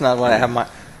so. That's not what I have my...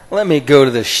 Let me go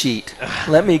to the sheet.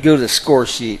 Let me go to the score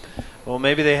sheet. Well,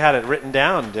 maybe they had it written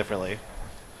down differently.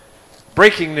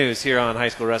 Breaking news here on High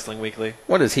School Wrestling Weekly.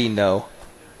 What does he know?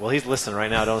 Well, he's listening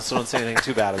right now. Don't say anything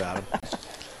too bad about him.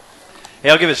 Hey,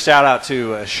 I'll give a shout-out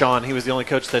to Sean. He was the only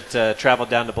coach that traveled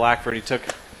down to Blackford. He took,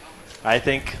 I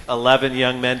think, 11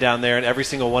 young men down there, and every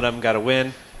single one of them got a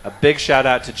win. A big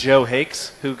shout-out to Joe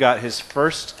Hakes, who got his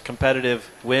first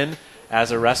competitive win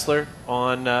as a wrestler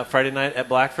on Friday night at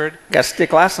Blackford. Got a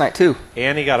stick last night, too.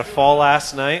 And he got a fall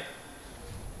last night.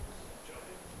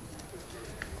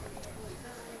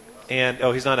 And,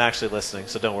 he's not actually listening,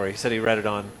 so don't worry. He said he read it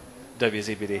on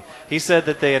WZBD. He said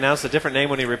that they announced a different name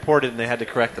when he reported, and they had to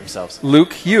correct themselves.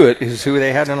 Luke Hewitt is who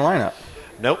they had in the lineup.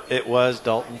 Nope, it was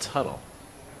Dalton Tuttle.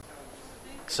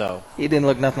 So he didn't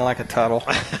look nothing like a Tuttle.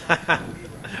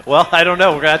 Well, I don't know.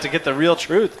 We're going to have to get the real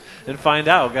truth and find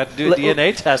out. We've got to do a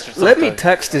DNA test or something. Let me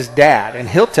text his dad, and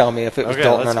he'll tell me if it was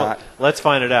Dalton or not. Let's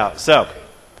find it out. So,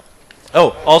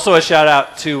 also a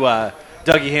shout-out to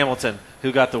Dougie Hamilton,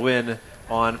 who got the win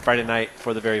on Friday night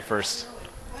for the very first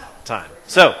time.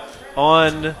 So,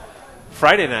 on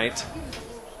Friday night,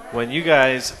 when you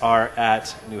guys are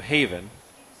at New Haven,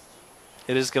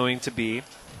 it is going to be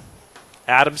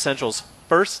Adams Central's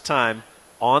first time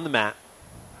on the mat,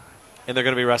 and they're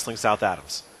going to be wrestling South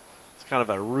Adams. It's kind of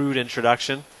a rude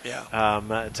introduction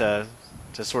to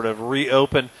sort of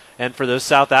reopen. And for those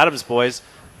South Adams boys,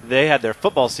 they had their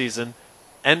football season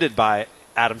ended by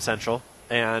Adams Central,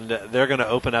 and they're going to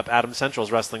open up Adams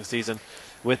Central's wrestling season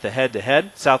with the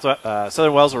head-to-head.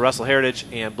 Southern Wells will wrestle Heritage,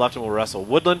 and Bluffton will wrestle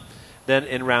Woodland. Then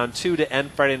in round 2 to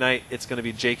end Friday night, it's going to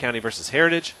be Jay County versus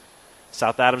Heritage.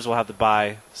 South Adams will have the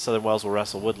bye. Southern Wells will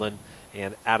wrestle Woodland,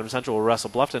 and Adams Central will wrestle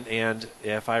Bluffton. And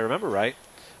if I remember right,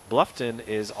 Bluffton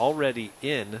is already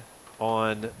in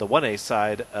on the 1A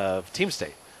side of Team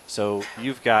State. So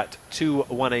you've got 2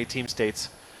 1A Team States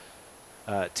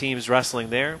teams wrestling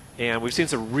there. And we've seen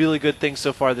some really good things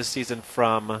so far this season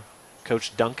from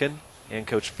Coach Duncan and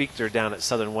Coach Fichter down at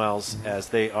Southern Wells, as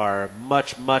they are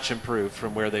much, much improved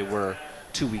from where they were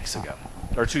 2 weeks ago.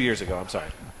 Or 2 years ago, I'm sorry.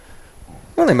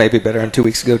 Well, they may be better than 2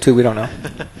 weeks ago, too. We don't know.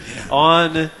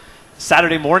 On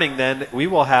Saturday morning, then, we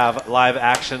will have live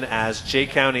action as Jay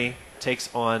County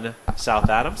takes on South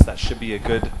Adams. That should be a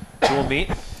good dual meet.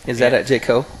 Is that at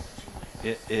JCO?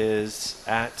 It is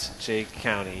at Jay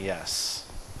County, yes.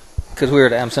 Because we were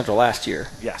at Adams Central last year.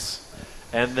 Yes.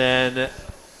 And then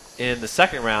in the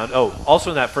second round,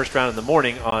 also in that first round in the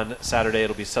morning on Saturday,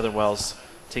 it'll be Southern Wells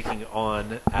taking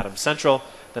on Adams Central.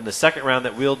 Then the second round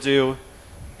that we'll do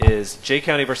is Jay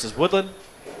County versus Woodland,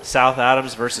 South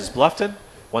Adams versus Bluffton.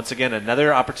 Once again,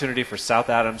 another opportunity for South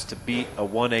Adams to beat a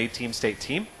 1A Team State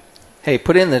team. Hey,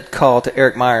 put in the call to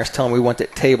Eric Myers. Tell him we want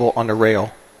that table on the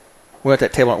rail. We want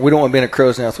that table. We don't want to be in a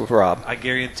crow's nest with Rob. I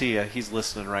guarantee you, he's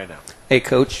listening right now. Hey,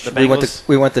 Coach, The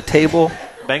we want the table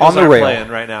Bengals on the aren't rail. playing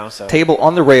right now, so. Table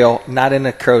on the rail, not in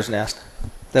a crow's nest.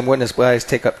 Then wouldn't his guys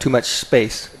take up too much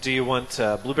space? Do you want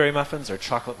blueberry muffins or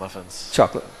chocolate muffins?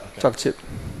 Chocolate. Okay. Chocolate chip.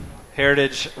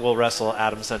 Heritage will wrestle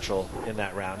Adams Central in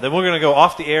that round. Then we're going to go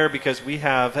off the air because we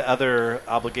have other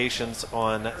obligations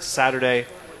on Saturday.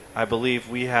 I believe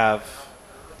we have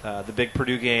the big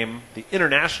Purdue game, the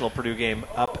international Purdue game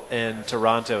up in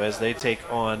Toronto as they take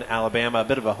on Alabama. A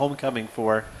bit of a homecoming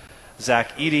for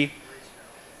Zach Edey.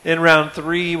 In round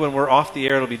 3, when we're off the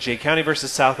air, it'll be Jay County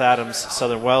versus South Adams,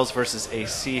 Southern Wells versus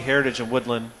AC, Heritage and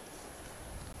Woodland.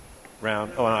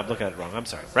 I'm looking at it wrong. I'm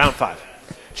sorry. Round 5.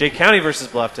 Jay County versus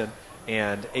Bluffton,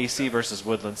 and AC versus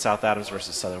Woodland, South Adams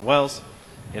versus Southern Wells.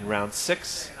 In round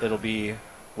 6, it'll be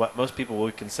what most people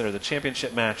would consider the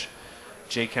championship match,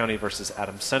 Jay County versus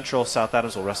Adams Central. South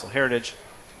Adams will wrestle Heritage.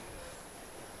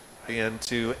 And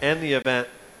to end the event,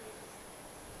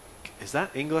 is that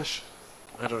English?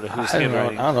 I don't know who's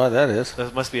handwriting. I don't know what that is.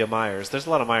 That must be a Myers. There's a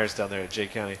lot of Myers down there at Jay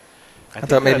County. I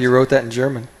thought maybe you wrote that in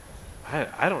German.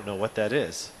 I don't know what that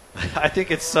is. I think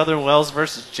it's Southern Wells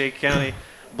versus Jay County,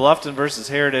 Bluffton versus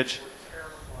Heritage,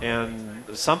 and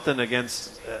something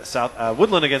against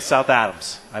Woodland against South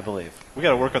Adams, I believe. We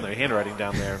got to work on their handwriting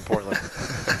down there in Portland.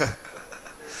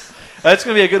 It's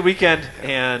going to be a good weekend,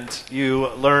 and you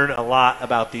learn a lot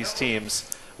about these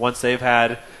teams once they've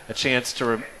had a chance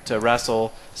to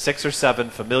wrestle 6 or 7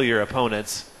 familiar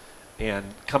opponents and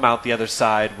come out the other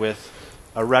side with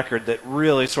a record that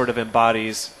really sort of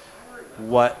embodies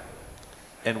what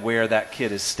and where that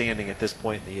kid is standing at this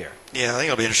point in the year. Yeah, I think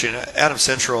it'll be interesting. Adams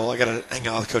Central, I got to hang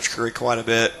out with Coach Curry quite a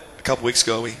bit. A couple weeks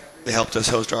ago, they helped us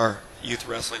host our youth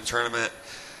wrestling tournament.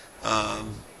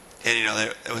 And,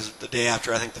 it was the day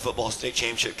after, I think, the football state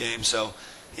championship game, so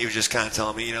he was just kind of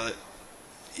telling me, that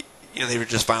they were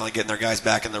just finally getting their guys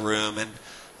back in the room, and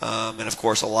of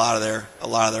course a lot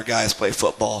of their guys play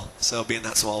football. So being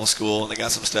that small of a school, and they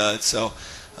got some studs, so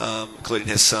including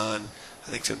his son, I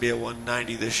think he's going to be at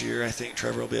 190 this year. I think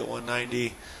Trevor will be at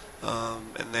 190,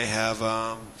 and they have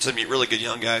some really good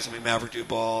young guys. I mean, Maverick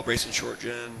Duvall, Brayson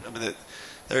Shortgen. I mean,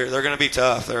 they're going to be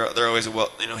tough. They're always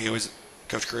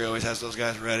Coach Curry always has those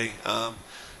guys ready. I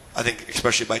think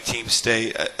especially by team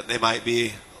state, they might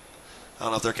be. I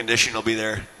don't know if their conditioning will be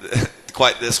there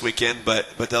quite this weekend, but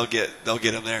they'll get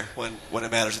them there when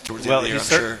it matters towards the end of the year, I'm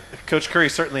sure. Coach Curry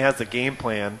certainly has the game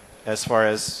plan as far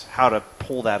as how to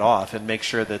pull that off and make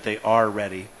sure that they are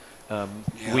ready.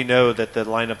 We know that the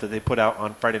lineup that they put out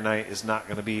on Friday night is not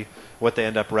going to be what they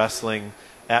end up wrestling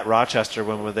at Rochester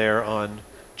when we're there on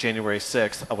January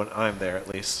 6th. When I'm there, at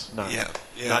least. Not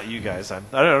you guys. I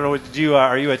don't know.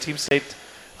 Are you a team state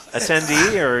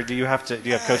attendee, or do you have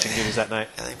coaching duties that night?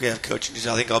 I think we have coaching duties.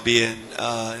 I think I'll be in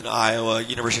Iowa,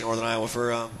 University of Northern Iowa,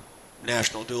 for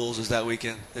national duels is that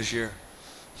weekend this year.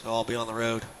 So I'll be on the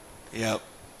road. Yep.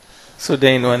 So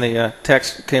Dane, when the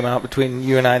text came out between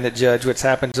you and I and the judge, which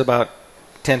happens about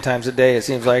 10 times a day, it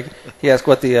seems like, he asked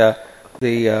what the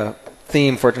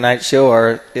theme for tonight's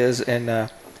show is, and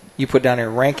you put down here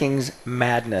rankings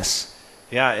madness.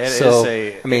 Yeah, it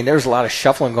is I mean, there's a lot of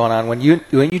shuffling going on. When you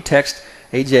text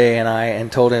AJ and I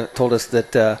and told us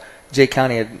that Jay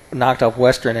County had knocked off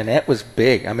Western, and it was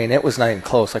big. I mean, it was not even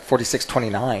close, like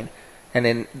 46-29. And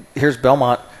then here's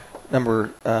Bellmont, number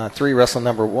 3 wrestling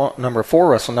number 1, number 4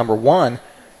 wrestling number 1,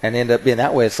 and end up being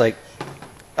that way. It's like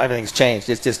everything's changed.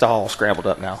 It's just all scrambled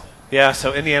up now. Yeah,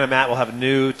 so Indiana Matt will have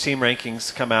new team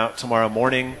rankings come out tomorrow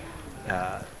morning.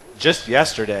 Just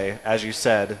yesterday, as you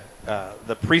said,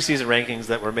 the preseason rankings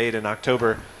that were made in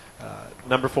October,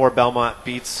 number 4 Bellmont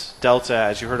beats Delta,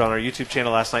 as you heard on our YouTube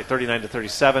channel last night,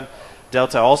 39-37.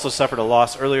 Delta also suffered a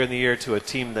loss earlier in the year to a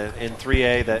team that in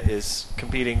 3A that is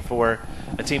competing for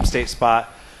a team state spot.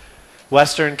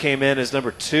 Western came in as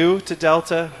number 2 to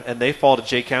Delta, and they fall to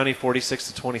Jay County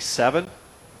 46-27.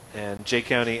 And Jay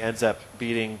County ends up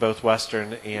beating both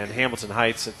Western and Hamilton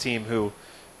Heights, a team who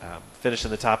finished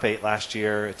in the top 8 last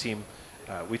year, a team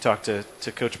we talked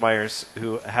to Coach Myers,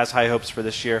 who has high hopes for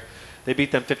this year. They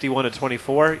beat them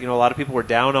 51-24. A lot of people were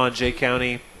down on Jay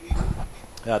County.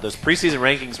 Those preseason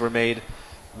rankings were made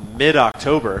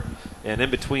mid-October, and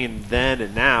in between then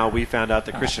and now, we found out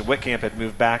that Christian Whitcamp had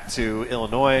moved back to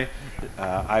Illinois.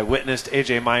 I witnessed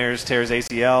AJ Myers tear his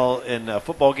ACL in a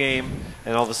football game,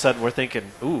 and all of a sudden we're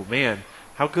thinking, ooh, man,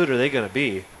 how good are they going to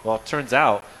be? Well, it turns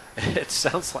out it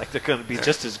sounds like they're going to be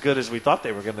just as good as we thought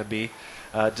they were going to be,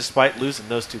 despite losing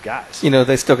those 2 guys.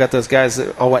 They still got those guys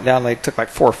that all went down. They took like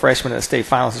 4 freshmen in the state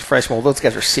finals as freshmen. Well, those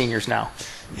guys are seniors now.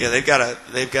 Yeah, they've got a.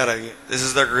 This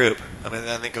is their group. I mean,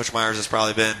 I think Coach Myers has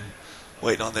probably been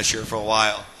waiting on this year for a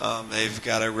while. They've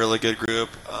got a really good group,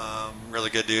 really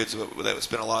good dudes that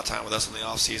spent a lot of time with us in the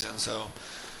off season. So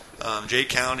Jay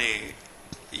County,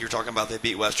 you're talking about they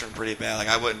beat Western pretty bad. Like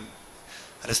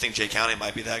I just think Jay County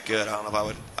might be that good. I don't know if I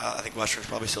would. I think Western's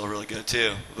probably still really good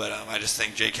too. But I just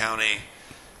think Jay County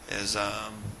is.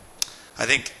 I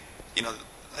think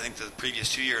the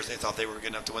previous 2 years they thought they were good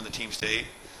enough to win the team state,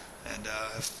 and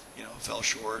fell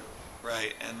short,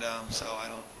 right? And so I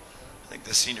think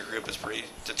the senior group is pretty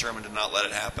determined to not let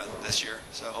it happen this year.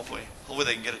 So hopefully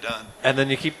they can get it done. And then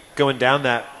you keep going down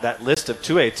that list of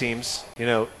 2A teams.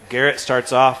 Garrett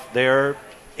starts off, they're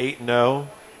 8-0.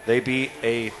 They beat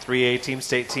a 3A team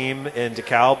state team in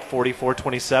DeKalb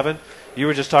 44-27. You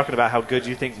were just talking about how good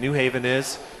you think New Haven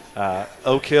is.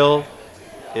 Oak Hill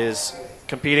is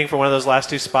competing for one of those last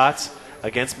two spots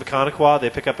against Mechaniqua. They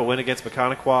pick up a win against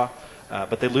Mechaniqua,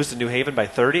 but they lose to New Haven by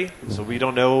 30. So we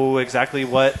don't know exactly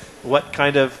what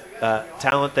kind of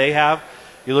talent they have.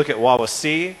 You look at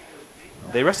Wawasee.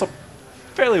 They wrestled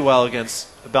fairly well against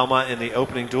Bellmont in the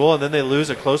opening duel, and then they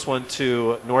lose a close one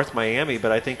to North Miami.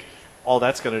 But I think all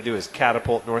that's going to do is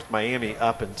catapult North Miami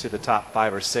up into the top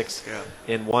 5 or 6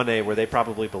 in 1A, where they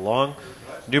probably belong.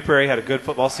 New Prairie had a good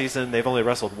football season. They've only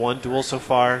wrestled one duel so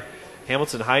far.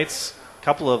 Hamilton Heights, a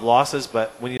couple of losses,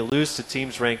 but when you lose to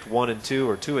teams ranked 1 and 2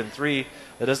 or 2 and 3,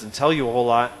 that doesn't tell you a whole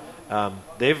lot.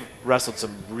 They've wrestled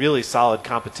some really solid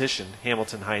competition.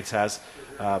 Hamilton Heights has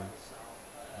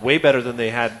way better than they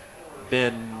had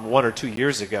been 1 or 2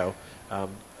 years ago.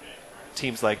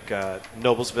 Teams like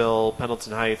Noblesville,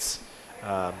 Pendleton Heights,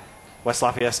 West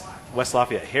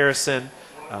Lafayette Harrison.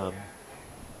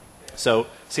 So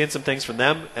seeing some things from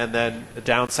them. And then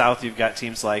down south you've got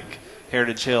teams like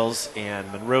Heritage Hills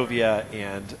and Monrovia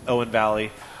and Owen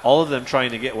Valley, all of them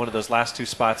trying to get one of those last 2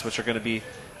 spots, which are going to be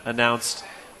announced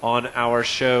on our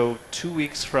show 2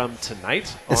 weeks from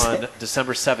tonight on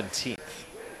December 17th.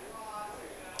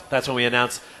 That's when we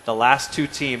announce the last 2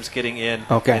 teams getting in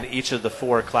each of the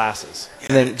 4 classes.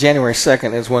 And then January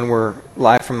 2nd is when we're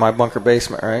live from my bunker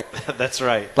basement, right? That's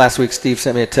right. Last week Steve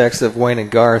sent me a text of Wayne and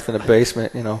Garth in the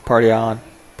basement, party on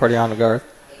with Garth.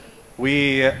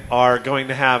 We are going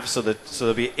to have, so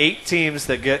there'll be 8 teams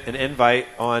that get an invite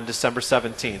on December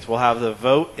 17th. We'll have the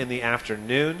vote in the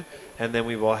afternoon, and then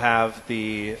we will have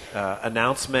the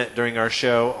announcement during our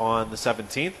show on the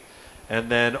 17th. And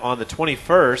then on the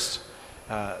 21st,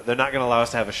 they're not going to allow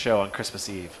us to have a show on Christmas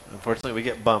Eve. Unfortunately, we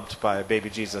get bumped by baby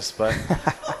Jesus. But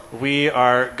we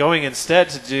are going instead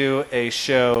to do a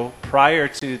show prior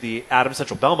to the Adams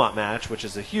Central Bellmont match, which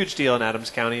is a huge deal in Adams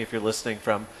County if you're listening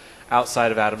from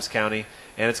outside of Adams County.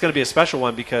 And it's going to be a special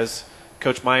one because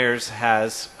Coach Myers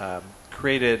has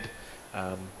created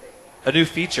a new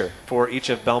feature for each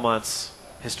of Belmont's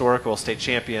historical state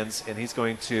champions, and he's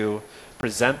going to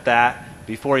present that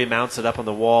before he mounts it up on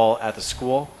the wall at the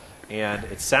school. And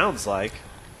it sounds like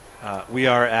we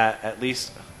are at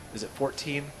least, is it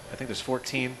 14? I think there's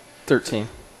 14. 13.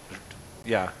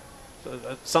 Yeah,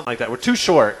 something like that. We're too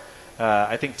short.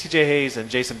 I think TJ Hayes and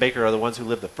Jason Baker are the ones who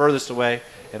live the furthest away,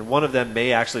 and one of them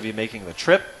may actually be making the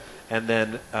trip. And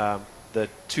then the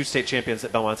 2 state champions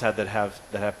that Belmont's had that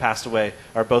have passed away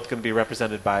are both going to be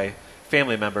represented by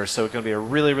family members. So it's going to be a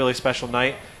really, really special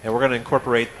night, and we're going to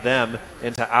incorporate them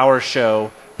into our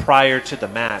show prior to the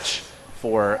match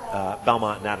for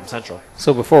Bellmont and Adams Central.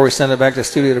 So before we send it back to the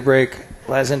studio to break,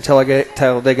 as in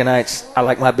Talladega Nights, I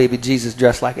like my baby Jesus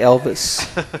dressed like Elvis.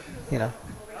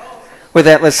 With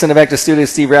that, let's send it back to the studio.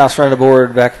 Steve Rouse running the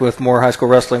board, back with more High School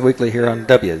Wrestling Weekly here on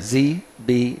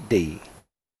WZBD.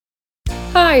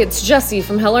 Hi, it's Jessie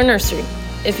from Heller Nursery.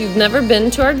 If you've never been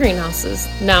to our greenhouses,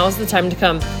 now is the time to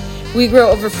come. We grow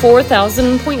over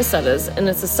 4,000 poinsettias, and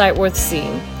it's a sight worth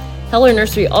seeing. Heller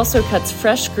Nursery also cuts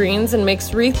fresh greens and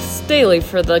makes wreaths daily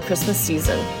for the Christmas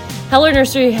season. Heller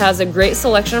Nursery has a great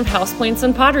selection of houseplants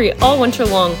and pottery all winter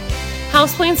long.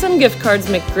 Houseplants and gift cards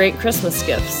make great Christmas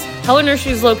gifts. Heller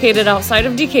Nursery is located outside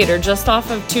of Decatur, just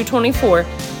off of 224.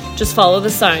 Just follow the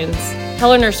signs.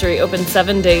 Heller Nursery open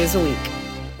 7 days a week.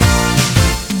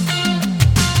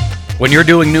 When you're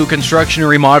doing new construction or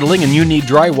remodeling and you need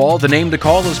drywall, the name to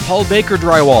call is Paul Baker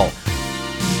Drywall.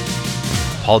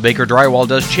 Paul Baker Drywall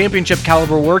does championship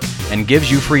caliber work and gives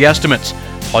you free estimates.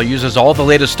 Paul uses all the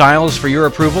latest styles for your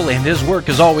approval, and his work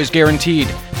is always guaranteed.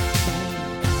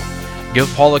 Give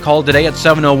Paul a call today at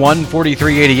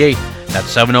 701-4388.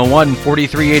 That's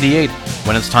 701-4388.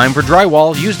 When it's time for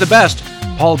drywall, use the best,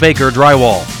 Paul Baker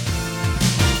Drywall.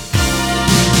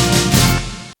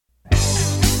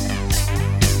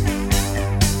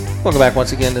 Welcome back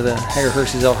once again to the Hager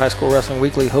Hershey's High School Wrestling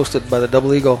Weekly, hosted by the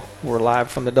Double Eagle. We're live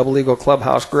from the Double Eagle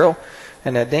Clubhouse Grill.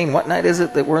 And Dane, what night is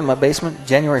it that we're in my basement?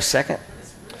 January 2nd,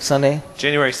 Sunday?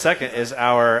 January 2nd is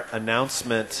our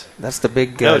announcement. That's the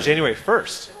big... No, January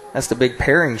 1st. That's the big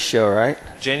pairing show, right?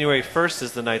 January 1st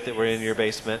is the night that we're in your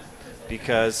basement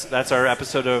because that's our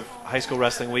episode of High School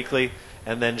Wrestling Weekly.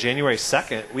 And then January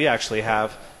 2nd, we actually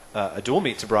have a dual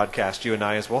meet to broadcast, you and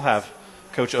I, as we'll have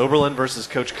Coach Oberlin versus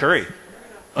Coach Curry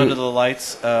under the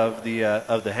lights of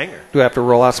the hangar. Do I have to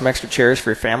roll out some extra chairs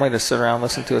for your family to sit around and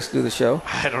listen to us do the show?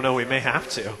 I don't know. We may have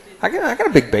to. I got a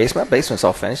big basement. My basement's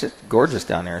all finished. It's gorgeous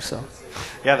down there. So,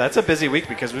 yeah, that's a busy week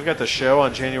because we've got the show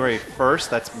on January 1st.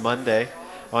 That's Monday.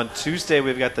 On Tuesday,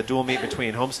 we've got the dual meet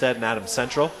between Homestead and Adams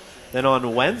Central. Then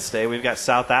on Wednesday, we've got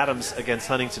South Adams against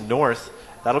Huntington North.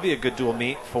 That'll be a good dual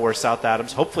meet for South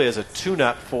Adams, hopefully as a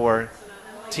tune-up for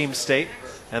Team State.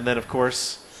 And then, of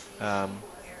course,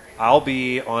 I'll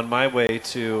be on my way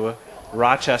to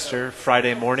Rochester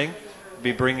Friday morning.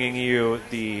 Be bringing you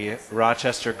the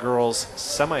Rochester girls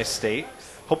semi-state.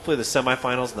 Hopefully the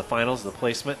semifinals and the finals, the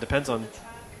placement. Depends on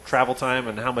travel time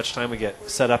and how much time we get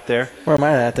set up there. Where am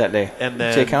I at that day? And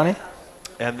then, Jay County?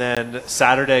 And then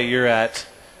Saturday you're at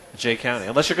Jay County.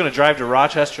 Unless you're going to drive to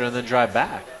Rochester and then drive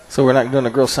back. So we're not doing the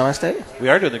girls semi-state? We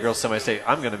are doing the girls semi-state.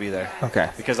 I'm going to be there. Okay.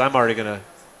 Because I'm already going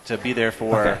to be there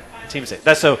for Team State.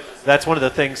 That's one of the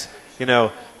things,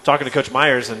 talking to Coach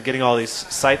Myers and getting all these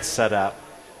sites set up,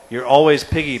 you're always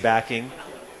piggybacking,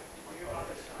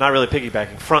 not really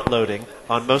piggybacking, front-loading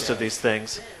on most of these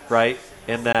things, right?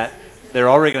 In that they're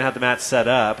already going to have the mats set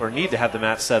up or need to have the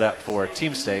mats set up for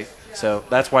Team State. So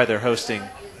that's why they're hosting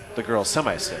the girls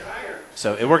semi-state.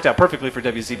 So it worked out perfectly for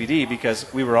WZBD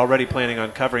because we were already planning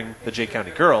on covering the Jay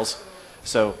County girls.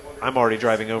 So I'm already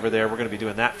driving over there. We're going to be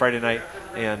doing that Friday night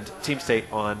and Team State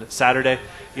on Saturday.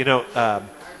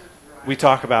 We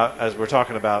talk about, as we're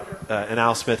talking about an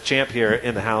Al Smith champ here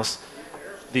in the house,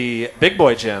 the Big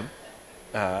Boy Gym,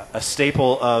 a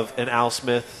staple of an Al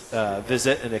Smith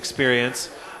visit and experience.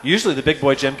 Usually the Big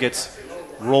Boy Gym gets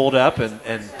rolled up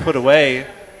and put away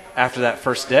after that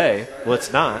first day. Well,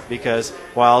 it's not, because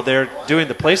while they're doing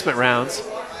the placement rounds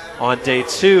on day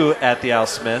 2 at the Al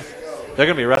Smith, they're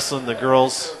going to be wrestling the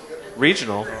girls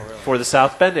regional for the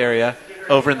South Bend area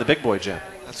over in the Big Boy Gym.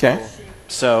 Okay. Cool.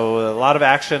 So a lot of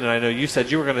action, and I know you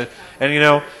said you were going to,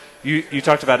 and you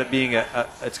talked about it being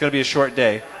it's going to be a short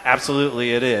day.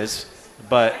 Absolutely it is,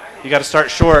 but you got to start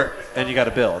short and you got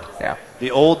to build. Yeah.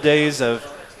 The old days of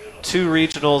 2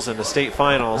 regionals and the state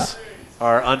finals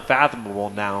are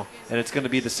unfathomable now, and it's going to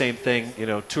be the same thing,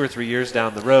 2 or 3 years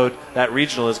down the road. That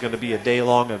regional is going to be a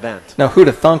day-long event. Now, who'd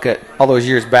have thunk it all those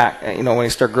years back, when you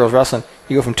start girls wrestling,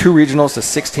 you go from 2 regionals to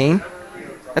 16?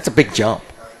 That's a big jump.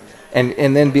 And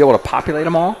then be able to populate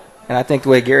them all. And I think the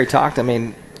way Gary talked, I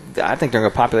think they're going to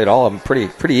populate all of them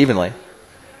pretty evenly.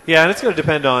 Yeah, and it's going to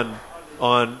depend on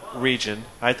region.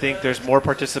 I think there's more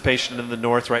participation in the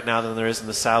north right now than there is in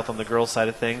the south on the girls' side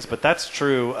of things, but that's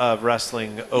true of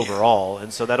wrestling overall,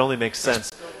 and so that only makes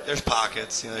sense. There's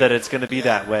pockets. That it's going to be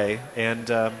that way. And,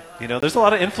 there's a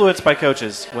lot of influence by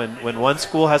coaches. When one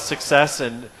school has success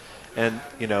and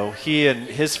he and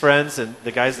his friends and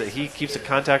the guys that he keeps in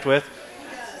contact with,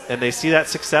 and they see that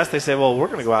success, they say, well, we're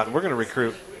going to go out and we're going to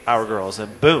recruit our girls.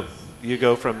 And boom, you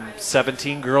go from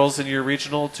 17 girls in your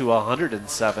regional to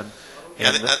 107.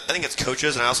 Yeah, I think it's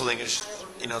coaches, and I also think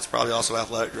it's probably also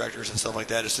athletic directors and stuff like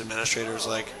that, just administrators,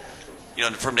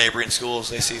 from neighboring schools.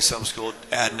 They see some school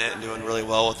adding it and doing really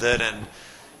well with it, and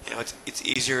it's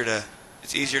easier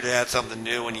to add something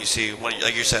new when you see,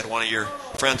 like you said, one of your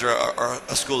friends or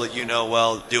a school that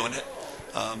well doing it.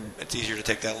 It's easier to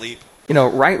take that leap.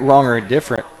 Right, wrong, or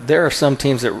indifferent, there are some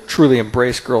teams that truly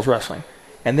embrace girls wrestling,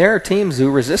 and there are teams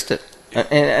who resist it.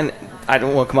 And I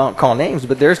don't want to come out and call names,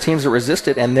 but there's teams that resist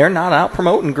it, and they're not out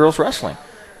promoting girls wrestling.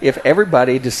 If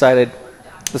everybody decided,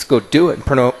 let's go do it and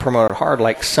promote it hard,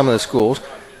 like some of the schools,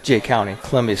 Jay County,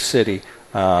 Columbia City,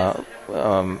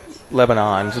 Lebanon,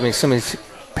 some of these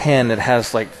Penn that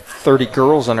has like 30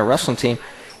 girls on a wrestling team,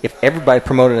 if everybody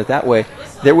promoted it that way,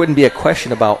 there wouldn't be a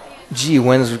question about,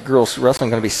 when's girls wrestling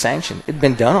going to be sanctioned? It'd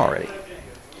been done already.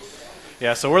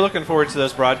 Yeah, so we're looking forward to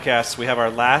those broadcasts. We have our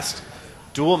last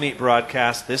dual meet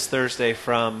broadcast this Thursday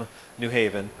from New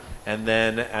Haven. And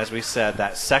then, as we said,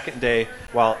 that second day,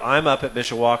 while I'm up at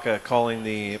Mishawaka calling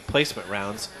the placement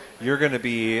rounds, you're going to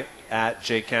be at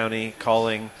Jay County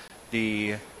calling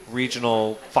the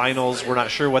regional finals. We're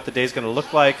not sure what the day's going to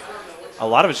look like. A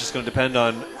lot of it's just going to depend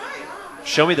on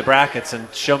show me the brackets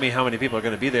and show me how many people are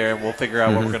going to be there, and we'll figure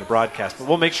out what we're going to broadcast. But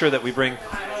we'll make sure that we bring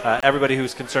everybody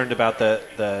who's concerned about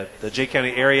the Jay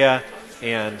County area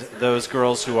and those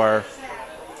girls who are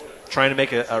trying to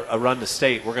make a run to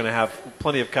state. We're going to have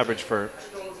plenty of coverage for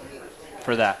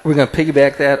for that. We're going to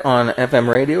piggyback that on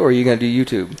FM radio, or are you going to do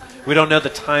YouTube? We don't know the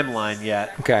timeline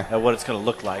yet. Okay. What it's going to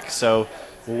look like. So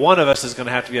one of us is going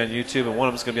to have to be on YouTube, and one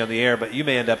of us is going to be on the air. But you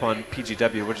may end up on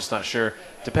PGW. We're just not sure.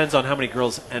 Depends on how many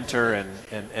girls enter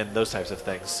and those types of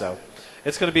things. So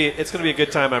it's going to be a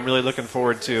good time. I'm really looking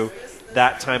forward to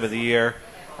that time of the year.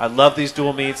 I love these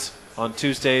dual meets on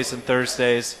Tuesdays and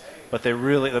Thursdays. But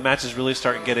the matches really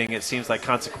start getting, it seems like,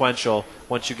 consequential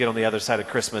once you get on the other side of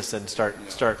Christmas and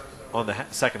start on the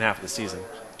second half of the season.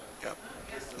 Yep,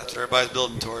 that's what everybody's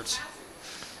building towards.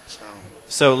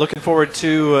 So looking forward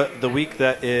to the week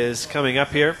that is coming up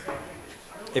here.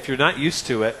 If you're not used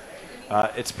to it,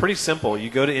 it's pretty simple. You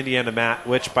go to Indiana Matt,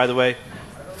 which, by the way,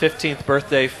 15th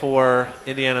birthday for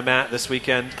Indiana Matt this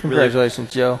weekend.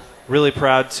 Congratulations, Joe. Really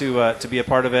proud to be a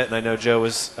part of it, and I know Joe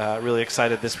was really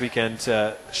excited this weekend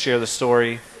to share the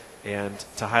story and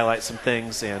to highlight some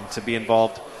things and to be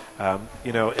involved.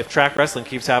 If track wrestling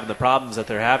keeps having the problems that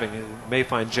they're having, you may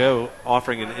find Joe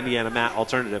offering an Indiana Mat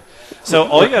alternative. So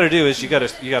all you got to do is you got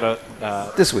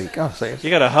to this week. I'll say it. You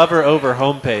got to hover over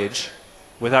homepage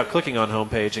without clicking on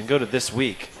homepage and go to this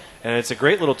week, and it's a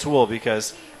great little tool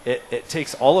because it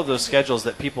takes all of those schedules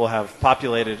that people have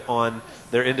populated on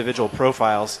their individual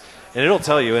profiles. And it'll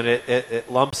tell you, and it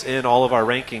lumps in all of our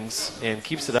rankings and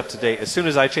keeps it up to date. As soon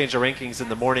as I change the rankings in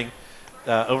the morning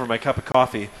over my cup of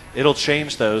coffee, it'll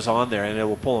change those on there, and it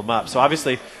will pull them up. So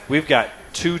obviously, we've got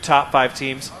 2 top 5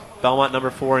 teams, Bellmont number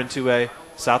 4 in 2A,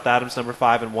 South Adams number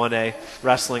 5 in 1A,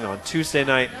 wrestling on Tuesday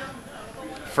night.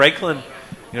 Franklin,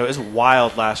 is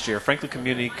wild last year. Franklin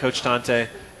Community, Coach Dante,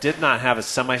 did not have a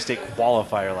semi-state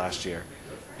qualifier last year.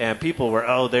 And people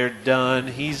were, they're done,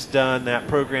 he's done, that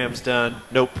program's done.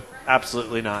 Nope.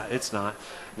 Absolutely not. It's not.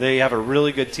 They have a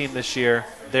really good team this year.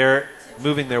 They're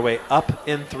moving their way up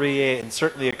in 3A and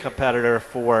certainly a competitor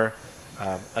for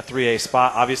a 3A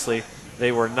spot. Obviously,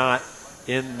 they were not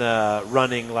in the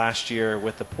running last year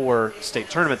with the poor state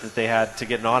tournament that they had to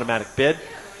get an automatic bid.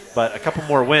 But a couple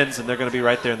more wins, and they're going to be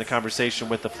right there in the conversation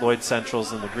with the Floyd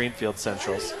Centrals and the Greenfield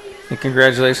Centrals. And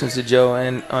congratulations to Joe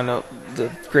and on the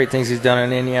great things he's done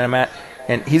in Indiana Matt.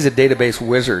 And he's a database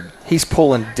wizard. He's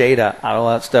pulling data out of all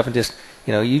that stuff and just,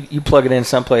 you plug it in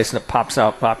someplace and it pops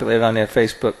out, populated on the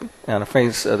Facebook, on the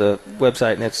face of the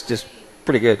website, and it's just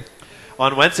pretty good.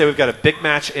 On Wednesday, we've got a big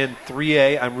match in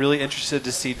 3A. I'm really interested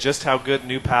to see just how good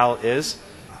New Pal is.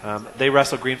 They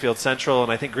wrestle Greenfield Central,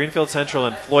 and I think Greenfield Central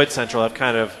and Floyd Central have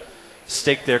kind of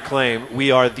staked their claim. We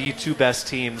are the 2 best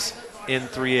teams in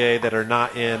 3A that are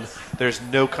not in. There's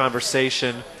no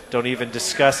conversation. Don't even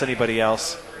discuss anybody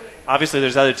else. Obviously,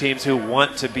 there's other teams who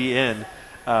want to be in.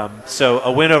 So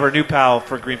a win over New Pal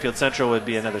for Greenfield Central would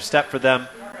be another step for them.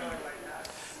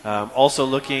 Also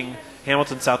looking,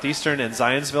 Hamilton Southeastern and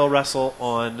Zionsville wrestle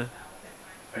on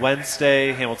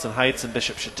Wednesday. Hamilton Heights and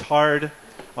Bishop Chittard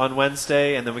on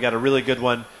Wednesday. And then we got a really good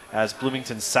one as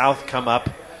Bloomington South come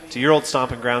up to your old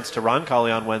stomping grounds to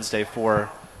Roncalli on Wednesday for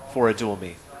a dual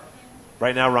meet.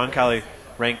 Right now, Roncalli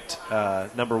ranked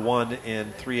number 1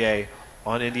 in 3A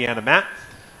on Indiana Mat.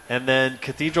 And then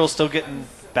Cathedral still getting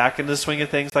back into the swing of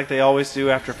things like they always do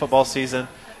after football season.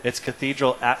 It's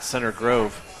Cathedral at Center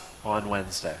Grove on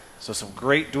Wednesday. So some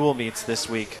great dual meets this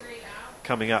week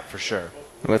coming up for sure.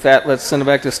 With that, let's send it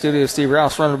back to the studio. Steve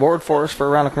Rouse running the board for us for a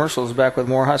round of commercials. Back with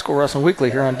more High School Wrestling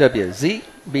Weekly here on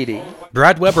WZBD.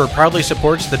 Brad Weber proudly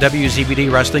supports the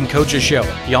WZBD Wrestling Coaches Show.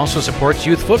 He also supports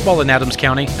youth football in Adams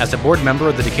County as a board member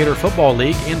of the Decatur Football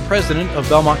League and president of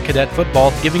Bellmont Cadet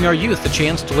Football, giving our youth the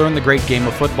chance to learn the great game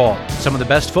of football. Some of the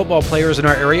best football players in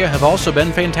our area have also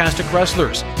been fantastic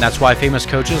wrestlers. And that's why famous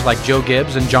coaches like Joe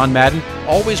Gibbs and John Madden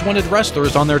always wanted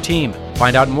wrestlers on their team.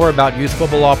 Find out more about youth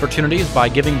football opportunities by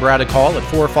giving Brad a call at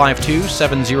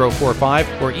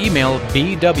 452-7045 or email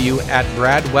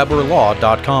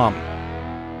bw@bradweberlaw.com.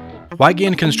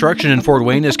 Wygand Construction in Fort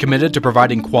Wayne is committed to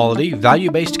providing quality,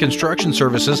 value-based construction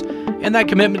services, and that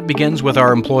commitment begins with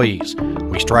our employees.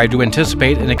 We strive to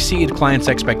anticipate and exceed clients'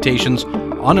 expectations,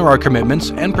 honor our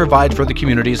commitments, and provide for the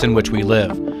communities in which we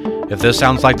live. If this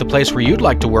sounds like the place where you'd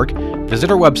like to work,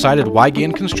 visit our website at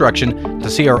Wygand Construction to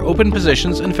see our open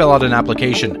positions and fill out an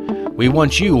application. We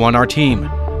want you on our team.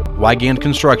 Wygand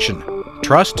Construction.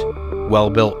 Trust, well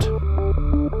built.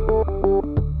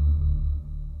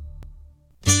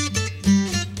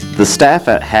 The staff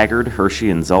at Haggard, Hershey,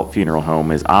 and Zelt Funeral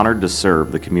Home is honored to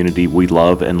serve the community we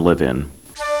love and live in.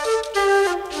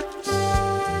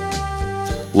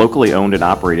 Locally owned and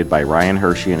operated by Ryan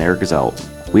Hershey and Eric Zelt,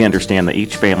 we understand that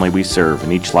each family we serve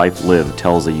and each life lived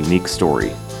tells a unique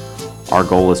story. Our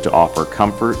goal is to offer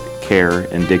comfort, care,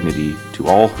 and dignity to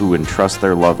all who entrust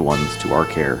their loved ones to our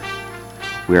care.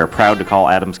 We are proud to call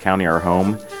Adams County our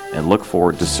home and look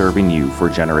forward to serving you for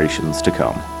generations to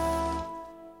come.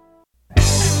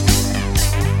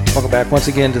 Welcome back once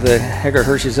again to the Hager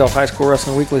Hershey Zell High School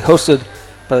Wrestling Weekly, hosted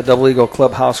by the Double Eagle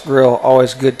Clubhouse Grill.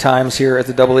 Always good times here at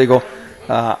the Double Eagle.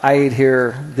 I ate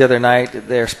here the other night.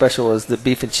 Their special was the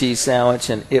beef and cheese sandwich,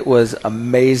 and it was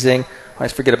amazing. I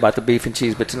always forget about the beef and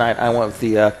cheese, but tonight I went with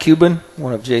the Cuban,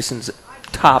 one of Jason's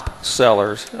top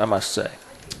sellers, I must say.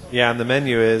 Yeah, and the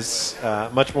menu is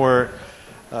much more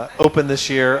open this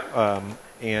year,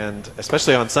 and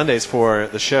especially on Sundays for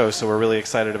the show, so we're really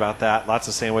excited about that. Lots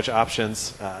of sandwich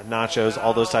options, nachos,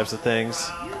 all those types of things.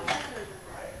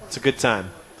 It's a good time.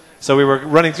 So we were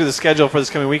running through the schedule for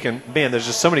this coming weekend. Man, there's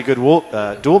just so many good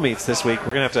dual meets this week. We're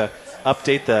going to have to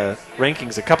update the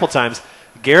rankings a couple times.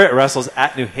 Garrett wrestles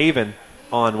at New Haven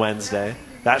on Wednesday.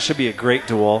 That should be a great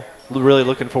duel. Really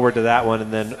looking forward to that one.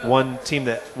 And then one team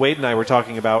that Wade and I were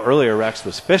talking about earlier, Rex,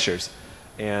 was Fishers.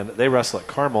 And they wrestle at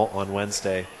Carmel on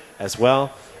Wednesday as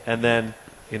well. And then,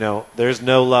 there's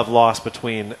no love lost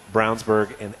between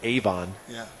Brownsburg and Avon.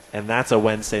 Yeah. And that's a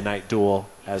Wednesday night duel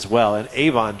as well. And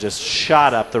Avon just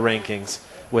shot up the rankings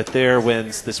with their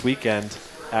wins this weekend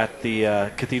at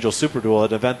the Cathedral Super Duel,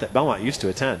 an event that Bellmont used to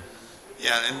attend.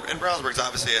 Yeah, and Brownsburg's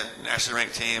obviously a nationally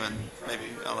ranked team, and maybe,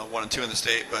 1 and 2 in the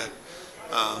state. But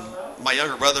my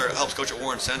younger brother helps coach at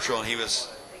Warren Central, and he was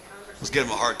giving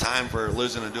him a hard time for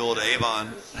losing a duel to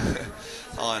Avon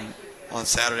on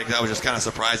Saturday, because I was just kind of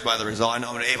surprised by the result. I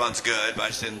know Avon's good, but I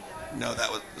just didn't know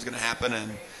that was going to happen.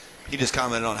 And he just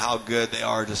commented on how good they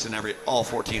are just in all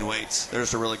 14 weights. They're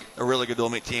just a really good dual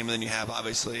meet team. And then you have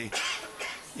obviously,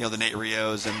 the Nate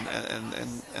Rios and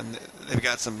they've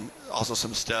got some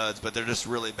studs, but they're just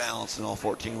really balanced in all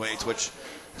 14 weights, which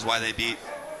is why they beat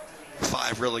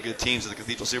 5 really good teams at the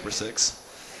Cathedral Super 6.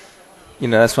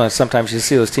 That's why sometimes you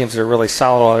see those teams that are really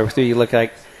solid all the way through. You look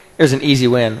like there's an easy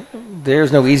win.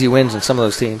 There's no easy wins in some of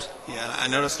those teams. Yeah, I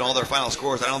noticed in all their final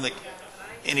scores, I don't think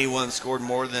anyone scored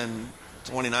more than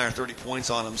 29 or 30 points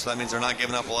on them, so that means they're not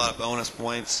giving up a lot of bonus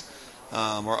points, or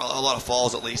a lot of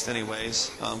falls at least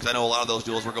anyways, because I know a lot of those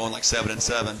duels were going like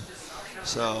 7-7.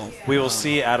 So we will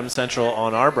see Adams Central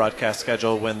on our broadcast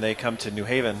schedule when they come to New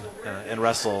Haven and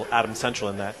wrestle Adams Central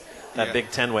in that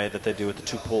Big Ten way that they do with the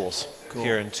 2 pools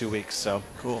here in 2 weeks. So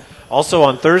cool. Also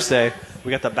on Thursday,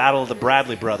 we got the Battle of the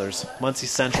Bradley Brothers, Muncie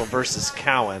Central versus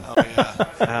Cowan. Oh,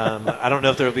 yeah. I don't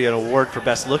know if there will be an award for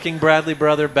best looking Bradley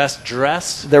brother, best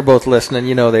dressed. They're both listening.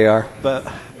 They are.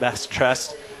 But best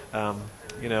dressed.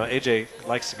 AJ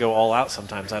likes to go all out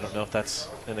sometimes. I don't know if that's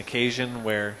an occasion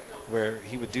where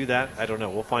he would do that. I don't know.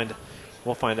 We'll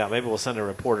find out. Maybe we'll send a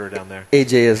reporter down there.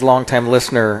 AJ is longtime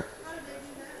listener,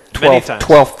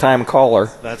 12th time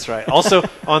caller. That's right. Also,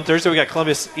 on Thursday, we got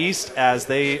Columbus East as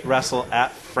they wrestle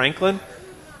at Franklin.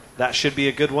 That should be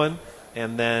a good one.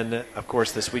 And then, of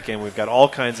course, this weekend, we've got all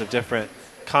kinds of different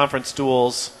conference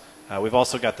duels. We've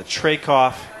also got the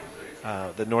Trakoff,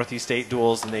 the Northeast 8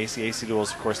 duels, and the ACAC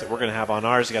duels, of course, that we're going to have on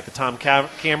ours. You got the Tom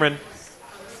Cameron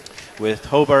with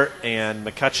Hobart and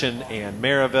McCutcheon and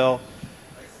Maryville,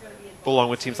 along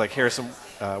with teams like Harrison,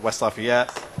 West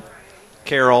Lafayette,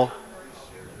 Carroll.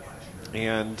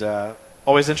 And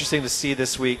always interesting to see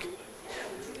this week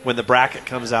when the bracket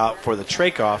comes out for the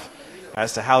Trakoff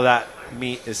as to how that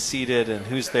meet is seeded and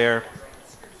who's there.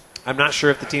 I'm not sure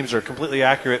if the teams are completely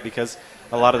accurate because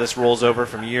a lot of this rolls over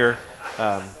from year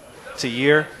to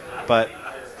year. But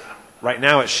right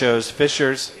now it shows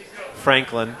Fishers,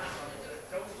 Franklin,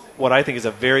 what I think is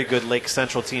a very good Lake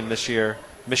Central team this year,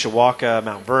 Mishawaka,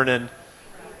 Mount Vernon,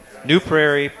 New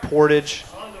Prairie, Portage,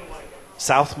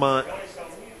 Southmont,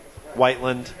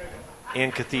 Whiteland,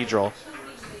 and Cathedral,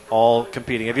 all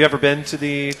competing. Have you ever been to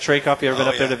the Trakoff? You ever been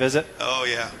up there to visit? Oh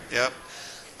yeah, yep.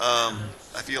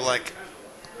 I feel like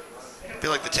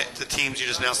the teams you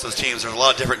just announced, those teams. There's a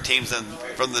lot of different teams than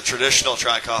from the traditional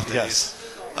Trakoff days. Yes.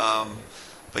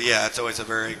 But yeah, it's always a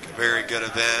very, very good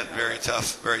event, very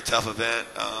tough event.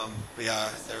 But yeah,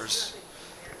 there'll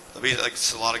be like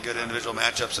a lot of good individual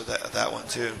matchups at that one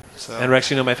too. So. And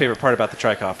Rex, my favorite part about the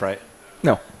Trakoff, right?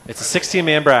 No. It's a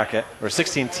 16-man bracket, or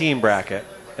 16-team bracket,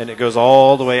 and it goes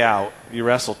all the way out. You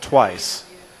wrestle twice.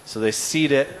 So they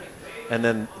seed it, and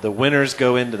then the winners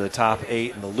go into the top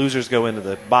 8, and the losers go into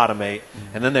the bottom 8,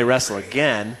 and then they wrestle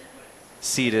again,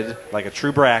 seeded like a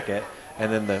true bracket,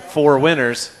 and then the 4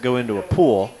 winners go into a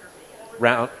pool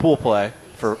play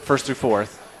for 1st through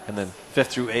 4th, and then 5th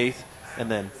through 8th,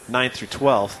 and then 9th through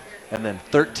 12th, and then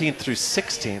 13th through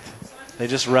 16th. They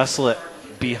just wrestle it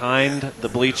behind the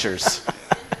bleachers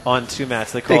on 2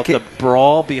 mats. They call it the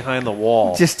brawl behind the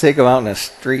wall. Just take them out in the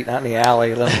street, not in the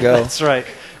alley. Let them go. That's right.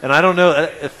 And I don't know,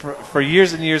 for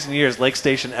years and years and years, Lake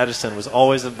Station Edison was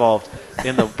always involved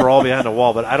in the brawl behind the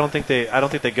wall, but I don't think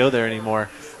they go there anymore.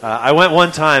 I went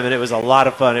one time, and it was a lot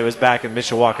of fun. It was back in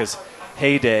Mishawaka's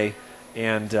heyday,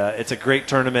 and it's a great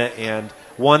tournament, and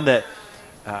one that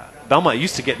Bellmont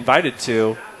used to get invited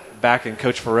to back in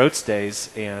Coach Farot's days,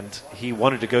 and he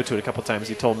wanted to go to it a couple times,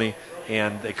 he told me,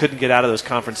 and they couldn't get out of those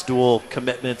conference dual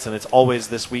commitments, and it's always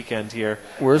this weekend here.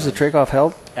 Where's the Trade-Off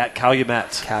held? At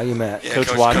Calumet. Calumet. Yeah,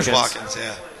 Coach Watkins.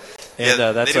 Yeah.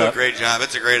 And, they do a great job.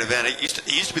 It's a great event. It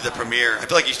used to be the premier. I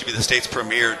feel like it used to be the state's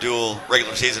premier dual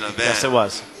regular season event. Yes, it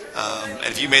was. And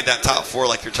if you made that top 4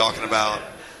 like you're talking about,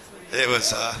 it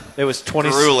was 20,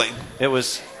 grueling. It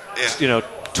was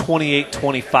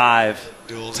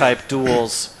 28-25 type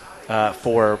duels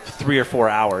for 3 or 4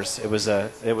 hours. It was a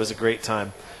great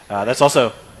time. That's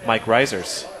also Mike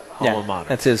Reiser's alma mater.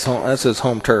 That's his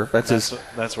home turf.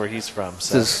 That's where he's from.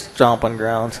 So. His stomping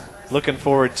grounds. Looking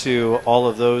forward to all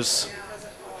of those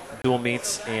dual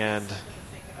meets and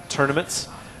tournaments.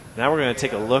 Now we're going to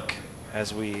take a look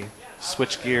as we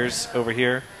switch gears over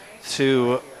here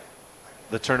to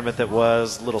the tournament that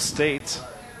was Little State,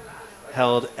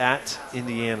 held at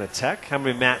Indiana Tech. How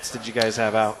many mats did you guys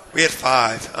have out? We had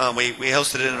 5. We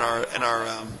hosted it in our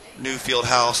new field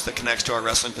house that connects to our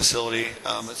wrestling facility.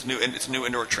 It's a new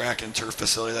indoor track and turf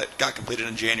facility that got completed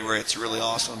in January. It's really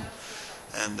awesome.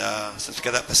 And since we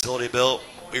got that facility built,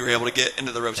 we were able to get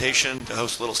into the rotation to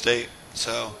host Little State.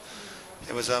 So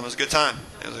it was a good time.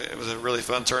 It was a really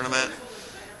fun tournament.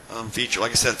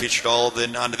 Featured all of the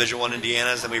non-Division I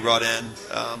Indianas, and we brought in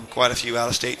quite a few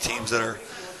out-of-state teams that are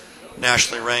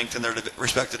nationally ranked in their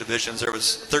respective divisions. There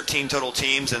was 13 total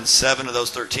teams, and 7 of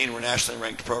those 13 were nationally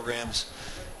ranked programs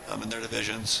in their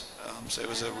divisions. So it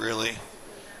was a really,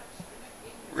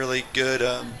 really good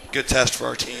test for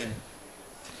our team.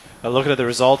 Looking at the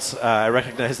results, I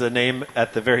recognize the name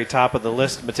at the very top of the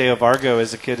list. Mateo Vargo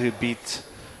is a kid who beat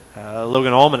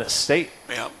Logan Allman at State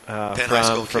from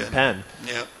Penn.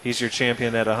 Yep. He's your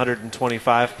champion at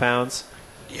 125 pounds.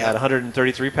 Yep. At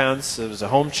 133 pounds, it was a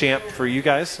home champ for you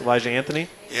guys, Elijah Anthony.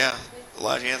 Yeah,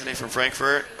 Elijah Anthony from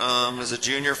Frankfurt is a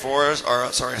junior for us,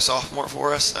 a sophomore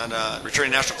for us, and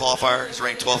returning national qualifier. He's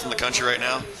ranked 12th in the country right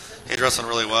now. He's wrestling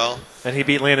really well. And he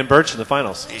beat Landon Birch in the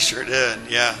finals. He sure did,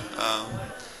 yeah.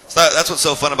 So that's what's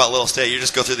so fun about Little State. You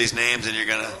just go through these names, and you're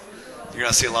gonna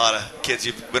see a lot of kids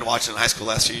you've been watching in high school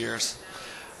the last few years.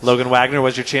 Logan Wagner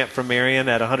was your champ from Marion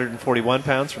at 141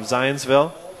 pounds from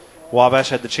Zionsville. Wabash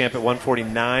had the champ at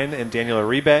 149, and Daniel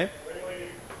Uribe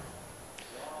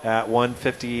at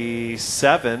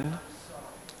 157.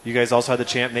 You guys also had the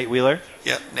champ, Nate Wheeler.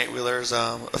 Yep, Nate Wheeler's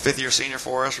a fifth-year senior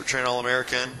for us, returning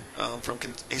All-American.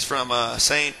 He's from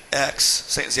St.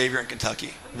 Xavier in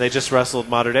Kentucky. They just wrestled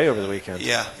Mater Dei over the weekend.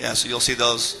 Yeah. So you'll see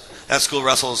those. That school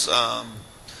wrestles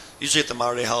usually at the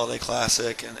Mater Dei Holiday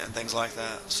Classic and things like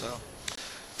that. So.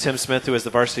 Tim Smith, who is the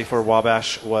varsity for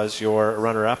Wabash, was your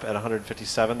runner-up at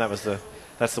 157.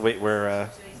 That's the weight where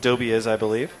Dobie is, I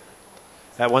believe.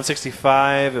 At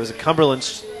 165, it was a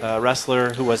Cumberland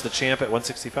wrestler who was the champ at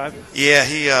 165. Yeah,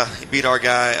 he beat our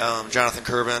guy Jonathan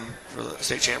Kervin for the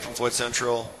state champ from Floyd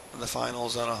Central in the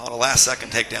finals on a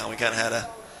last-second takedown. We kind of had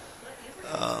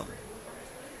a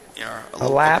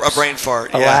brain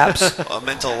fart, a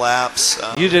mental lapse.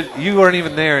 You weren't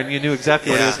even there, and you knew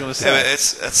exactly what he was going to say.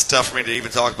 It's tough for me to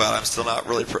even talk about. I'm still not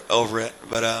really over it,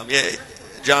 but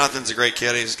Jonathan's a great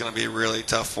kid. He's going to be really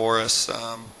tough for us.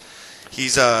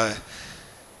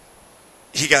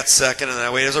 He got second in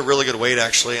that weight. It was a really good weight,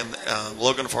 actually. And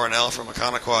Logan Farnell from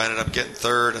Maconaquah ended up getting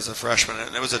third as a freshman.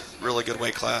 And it was a really good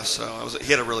weight class. So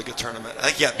he had a really good tournament. I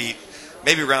think he got beat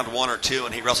maybe round 1 or 2,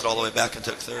 and he wrestled all the way back and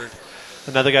took third.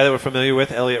 Another guy that we're familiar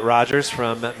with, Elliot Rogers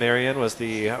from Marion, was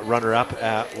the runner-up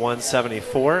at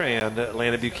 174. And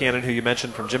Landon Buchanan, who you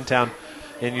mentioned from Jimtown,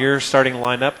 in your starting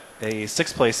lineup, a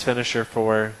 6th-place finisher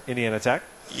for Indiana Tech.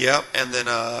 Yep, and then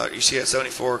you see at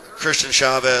 74, Christian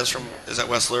Chavez is at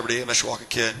West Liberty, a Mishawaka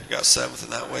kid, got 7th in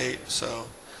that weight. So,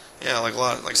 yeah, like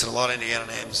I said, a lot of Indiana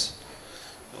names.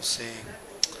 We'll see.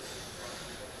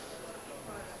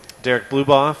 Derek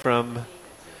Blubaugh from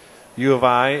U of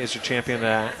I is your champion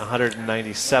at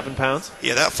 197 pounds.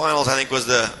 Yeah, that finals I think was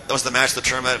the match of the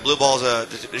tournament. Blueball's a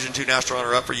Division II national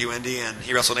runner-up for UND, and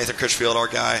he wrestled Nathan Critchfield, our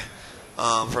guy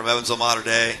from Evansville Mater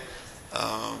Dei.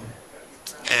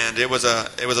 And it was a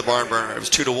barn burner. It was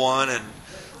 2-1, and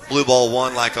Blue Ball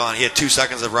won he had 2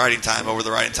 seconds of riding time over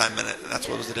the riding time minute, and that's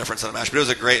what was the difference in the match. But it was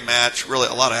a great match, really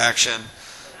a lot of action.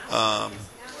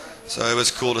 So it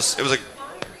was cool. It was a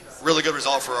really good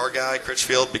result for our guy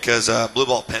Critchfield because Blue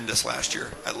Ball pinned us last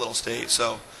year at Little State.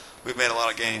 So we've made a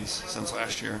lot of gains since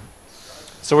last year.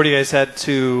 So where do you guys head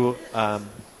to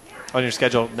on your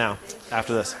schedule now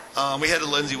after this? We had the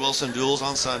Lindsey Wilson duels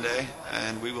on Sunday,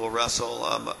 and we will wrestle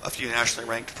a few nationally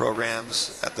ranked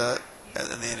programs in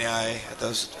the NAI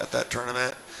at that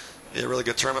tournament. It'll be a really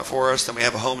good tournament for us. Then we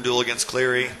have a home duel against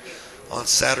Cleary on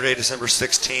Saturday, December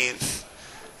 16th,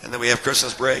 and then we have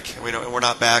Christmas break. And we're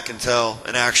not back until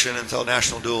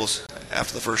national duels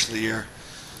after the first of the year.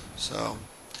 So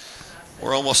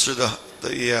we're almost through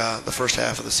the first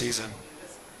half of the season.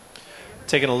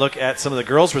 Taking a look at some of the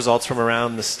girls' results from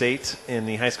around the state in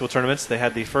the high school tournaments. They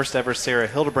had the first ever Sarah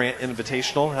Hildebrandt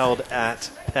Invitational held at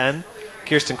Penn.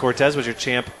 Kirsten Cortez was your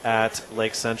champ at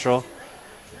Lake Central.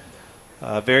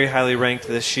 Very highly ranked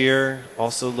this year.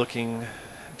 Also looking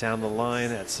down the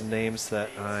line at some names that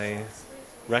I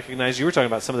recognize. You were talking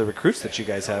about some of the recruits that you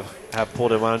guys have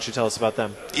pulled in. Why don't you tell us about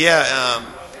them? Yeah,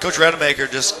 Coach Rademacher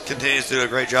just continues to do a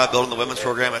great job building the women's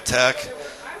program at Tech.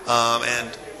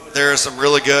 And there are some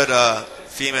really good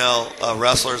female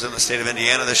wrestlers in the state of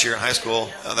Indiana this year in high school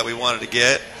that we wanted to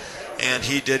get. And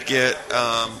he did get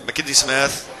Mackenzie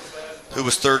Smith, who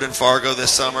was third in Fargo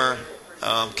this summer,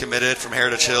 committed from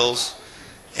Heritage Hills.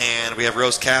 And we have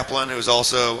Rose Kaplan, who's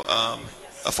also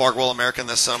a Fargo All-American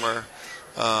this summer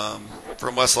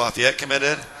from West Lafayette,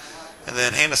 committed. And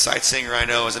then Hannah Seitsinger, I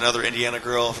know, is another Indiana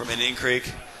girl from Indian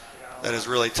Creek that is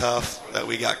really tough that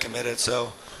we got committed.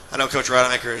 So I know Coach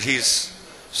Rademacher, he's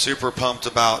super pumped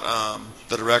about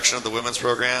the direction of the women's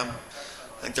program.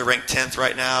 I think they're ranked 10th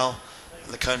right now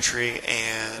in the country,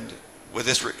 and with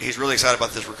this, he's really excited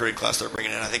about this recruiting class they're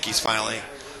bringing in. I think he's finally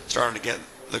starting to get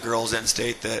the girls in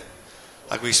state that,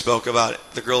 like we spoke about,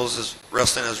 the girls'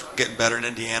 wrestling is getting better in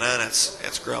Indiana, and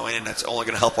it's growing, and it's only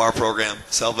going to help our program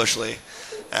selfishly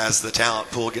as the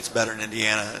talent pool gets better in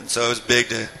Indiana. And so it was big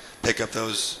to pick up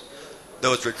those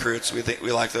recruits.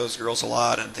 We like those girls a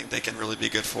lot and think they can really be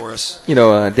good for us. You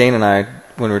know, Dane and I,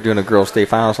 when we were doing the girls' state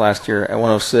finals last year at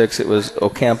 106, it was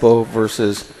Ocampo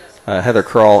versus Heather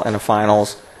Krull in the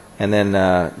finals, and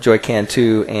then Joy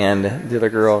Cantu and the other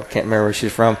girl, can't remember where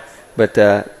she's from, but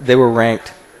they were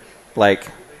ranked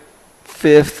like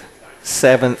 5th,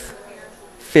 7th,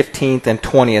 15th, and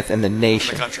 20th in the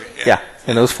nation. In the country, yeah.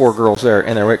 And those 4 girls there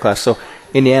in their weight class. So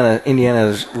Indiana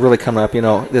is really coming up. You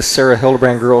know, this Sarah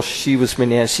Hildebrandt girl, she was from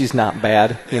Indiana. She's not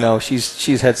bad. You know,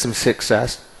 she's had some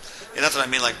success. And that's what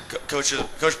I mean. Like Coach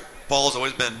Paul's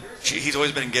always been, he's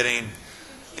always been getting,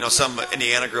 you know, some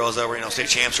Indiana girls that were, you know, state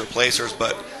champs or placers,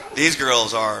 but these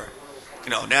girls are, you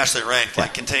know, nationally ranked,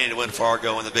 like continuing to win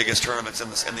Fargo in the biggest tournaments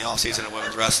in the off season in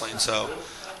women's wrestling. So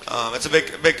it's a big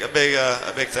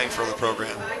thing for the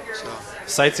program. So.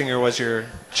 Seitsinger was your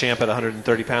champ at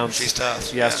 130 pounds. She's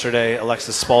tough. Yesterday, yeah.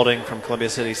 Alexis Spalding from Columbia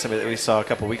City, somebody that we saw a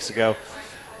couple weeks ago,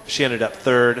 she ended up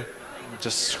 3rd.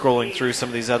 Just scrolling through some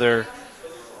of these other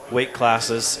weight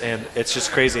classes, and it's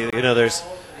just crazy. You know, there's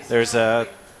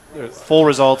full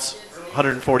results,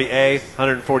 140A,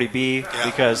 140B, yeah.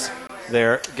 Because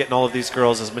they're getting all of these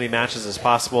girls as many matches as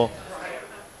possible.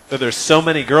 But there's so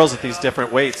many girls at these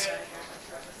different weights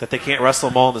that they can't wrestle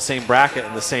them all in the same bracket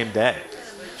in the same day.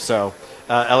 So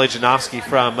Ellie Janowski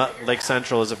from Lake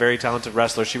Central is a very talented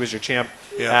wrestler. She was your champ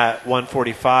at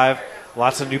 145.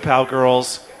 Lots of New Pal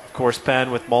girls. Of course,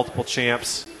 Penn with multiple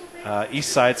champs.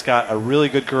 Eastside's got a really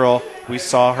good girl. We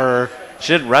saw her.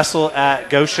 She didn't wrestle at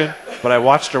Goshen, but I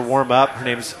watched her warm up. Her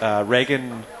name's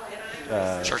Reagan.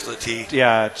 Starts with a T.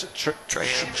 Yeah,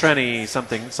 Trenny,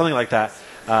 something like that.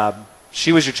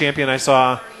 She was your champion I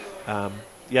saw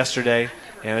yesterday.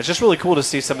 And it's just really cool to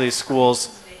see some of these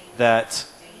schools that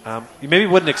you maybe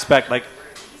wouldn't expect. Like,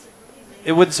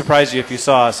 it wouldn't surprise you if you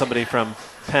saw somebody from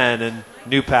Penn and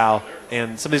New Pal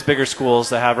and some of these bigger schools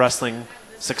that have wrestling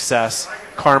success.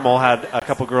 Carmel had a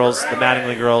couple girls, the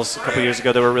Mattingly girls, a couple years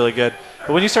ago that were really good.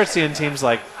 But when you start seeing teams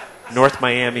like North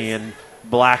Miami and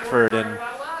Blackford and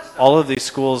all of these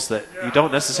schools that you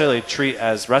don't necessarily treat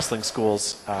as wrestling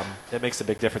schools, it makes a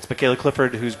big difference. But Kayla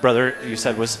Clifford, whose brother you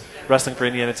said was wrestling for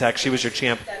Indiana Tech, she was your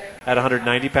champ at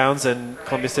 190 pounds, and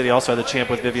Columbia City also had the champ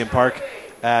with Vivian Park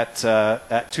at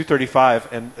 235.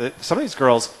 And some of these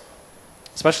girls,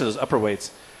 especially those upper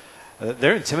weights,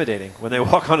 they're intimidating when they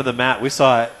walk onto the mat. We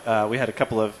saw it. We had a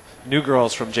couple of new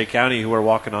girls from Jay County who were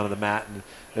walking onto the mat, and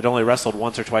they'd only wrestled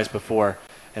once or twice before.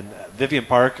 And Vivian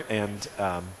Park and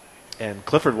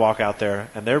Clifford walk out there,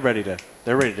 and they're ready to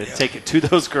take it to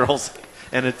those girls,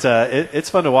 and it's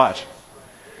fun to watch.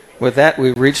 With that,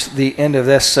 we've reached the end of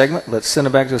this segment. Let's send it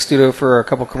back to the studio for a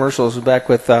couple commercials. We're back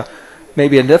with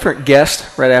maybe a different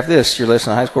guest right after this. You're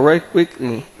listening to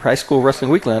High School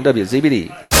Wrestling Weekly on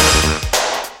WZBD.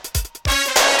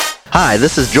 Hi,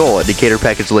 this is Joel at Decatur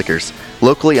Package Liquors,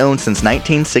 locally owned since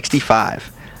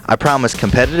 1965. I promise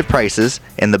competitive prices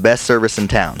and the best service in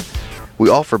town. We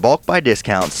offer bulk buy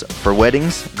discounts for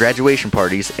weddings, graduation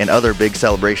parties, and other big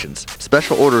celebrations.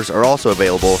 Special orders are also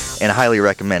available and highly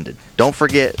recommended. Don't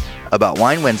forget about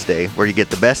Wine Wednesday, where you get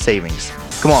the best savings.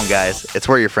 Come on, guys, it's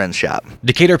where your friends shop.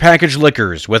 Decatur Package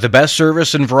Liquors, with the best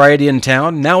service and variety in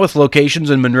town, now with locations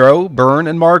in Monroe, Byrne,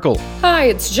 and Markle. Hi,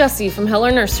 it's Jessie from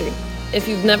Heller Nursery. If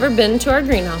you've never been to our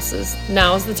greenhouses,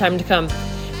 now is the time to come.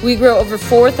 We grow over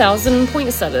 4,000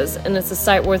 poinsettias, and it's a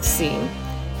sight worth seeing.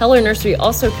 Heller Nursery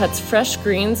also cuts fresh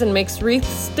greens and makes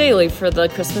wreaths daily for the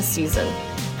Christmas season.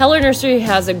 Heller Nursery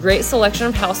has a great selection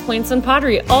of houseplants and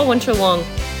pottery all winter long.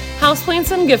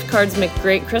 Houseplants and gift cards make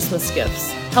great Christmas gifts.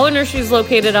 Heller Nursery is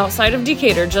located outside of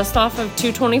Decatur, just off of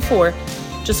 224.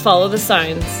 Just follow the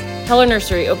signs. Heller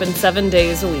Nursery open 7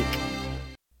 days a week.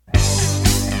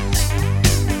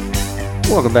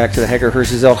 Welcome back to the Hager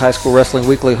Hershey-Zelt High School Wrestling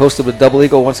Weekly, hosted with Double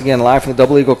Eagle, once again live from the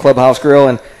Double Eagle Clubhouse Grill.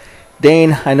 And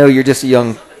Dane, I know you're just a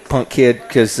young punk kid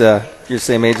because you're the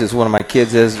same age as one of my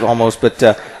kids is almost, but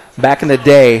back in the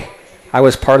day, I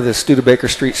was part of the Studebaker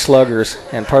Street Sluggers,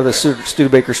 and part of the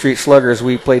Studebaker Street Sluggers,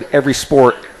 we played every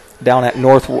sport down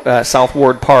at South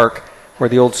Ward Park, where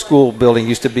the old school building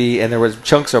used to be, and there was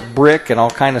chunks of brick and all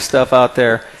kind of stuff out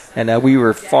there. And we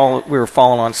were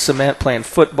falling on cement, playing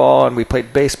football, and we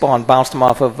played baseball and bounced them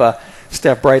off of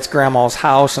Steph Bright's grandma's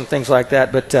house and things like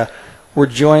that. But we're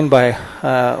joined by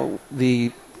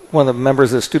one of the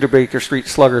members of the Studebaker Street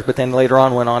Sluggers, but then later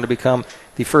on went on to become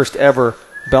the first ever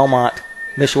Bellmont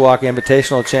Mishawaka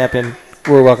Invitational champion.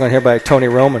 We're welcomed here by Tony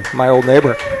Roman, my old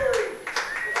neighbor.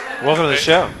 Welcome to the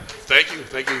show. Thank you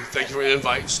for the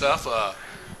invite and stuff. I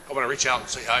want to reach out and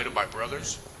say hi to my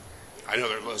brothers. I know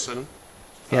they're listening.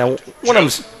 Yeah, one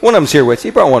of them's here with you.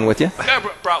 You brought one with you. Yeah,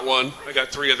 I brought one. I got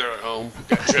three other at home.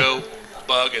 Got Joe,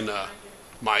 Bug, and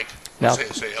Mike. Now,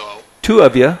 say hello. Two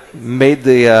of you made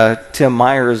the Tim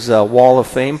Myers Wall of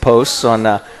Fame posts on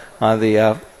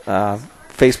the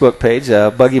Facebook page.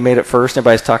 Buggy made it first.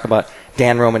 Everybody's talking about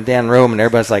Dan Roman.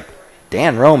 Everybody's like,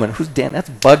 Dan Roman? Who's Dan? That's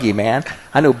Buggy, man.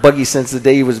 I know Buggy since the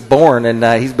day he was born, and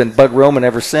he's been Bug Roman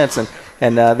ever since.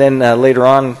 And then later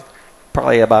on,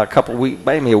 probably about a couple weeks,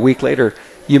 maybe a week later,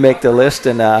 you make the list,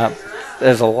 and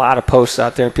there's a lot of posts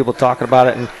out there, people talking about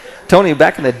it. And Tony,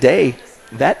 back in the day,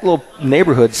 that little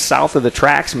neighborhood south of the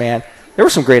tracks, man, there were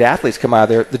some great athletes come out of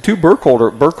there. The two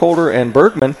Burkholder and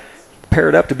Bergman,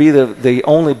 paired up to be the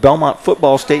only Bellmont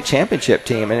football state championship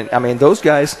team. And I mean, those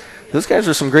guys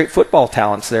are some great football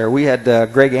talents there. We had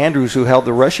Greg Andrews, who held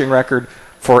the rushing record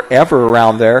forever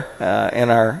around there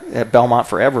at Bellmont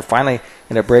forever. Finally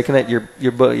ended up breaking it.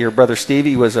 Your brother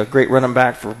Stevie was a great running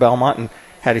back for Bellmont and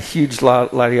had a huge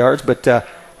lot of yards. But there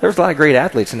was a lot of great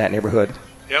athletes in that neighborhood.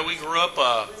 Yeah, we grew up.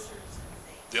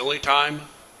 The only time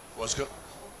was to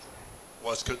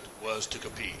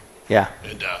compete. Yeah.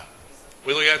 And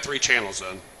we only had 3 channels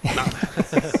then.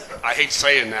 I hate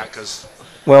saying that because.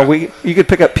 Well, you could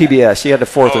pick up PBS. You had to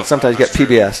fourth it. Sometimes you get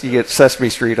PBS. You get Sesame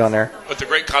Street on there. But the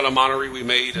great camaraderie we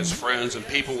made as friends and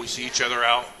people, we see each other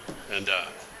out. And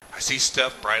I see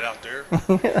Steph Bright out there.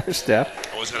 Yeah, there's Steph.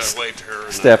 I always had to wave to her.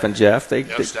 And, Steph and Jeff. They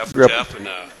grew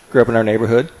up in our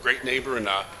neighborhood. Great neighbor. And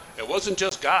it wasn't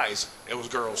just guys. It was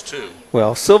girls, too.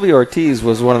 Well, Sylvia Ortiz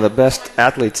was one of the best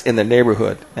athletes in the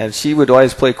neighborhood. And she would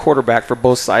always play quarterback for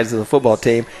both sides of the football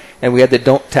team. And we had the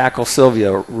don't tackle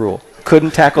Sylvia rule.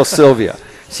 Couldn't tackle Sylvia.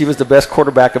 She was the best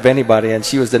quarterback of anybody, and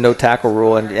she was the no-tackle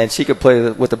rule, and she could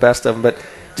play with the best of them. But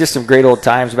just some great old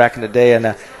times back in the day.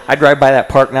 And I drive by that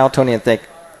park now, Tony, and think,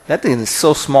 that thing is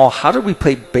so small. How did we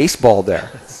play baseball there?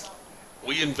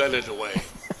 We invented a way.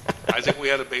 I think we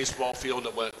had a baseball field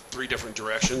that went 3 different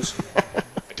directions.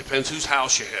 It depends whose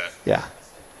house you hit. Yeah.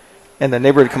 And the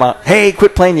neighbor would come out, hey,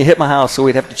 quit playing, you hit my house. So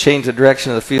we'd have to change the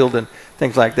direction of the field and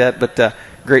things like that. But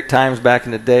great times back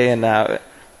in the day, and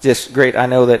just great. I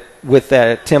know that with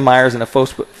Tim Myers and the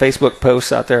Facebook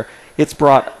posts out there, it's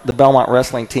brought the Bellmont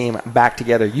wrestling team back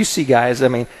together. You see guys, I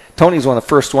mean, Tony's one of the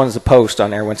first ones to post on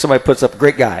there when somebody puts up a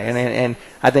great guy. And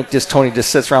I think Tony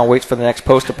just sits around and waits for the next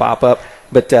post to pop up.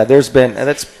 But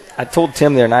I told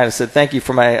Tim the other night, I said, thank you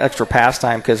for my extra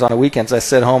pastime, because on the weekends I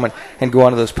sit home and go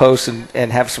onto those posts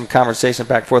and have some conversation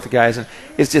back and forth with the guys. And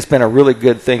it's just been a really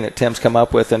good thing that Tim's come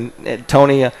up with. And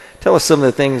Tony, tell us some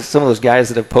of those guys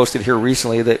that have posted here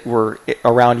recently that were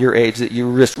around your age that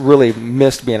you just really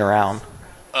missed being around.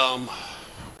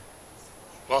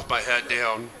 Off my head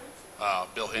down,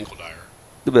 Bill Hinkeldyer.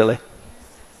 The Billy.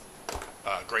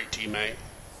 Great teammate.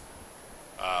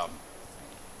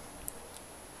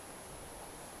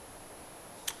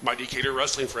 My Decatur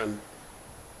wrestling friend,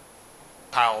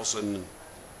 pals, and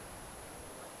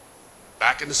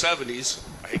back in the 70s,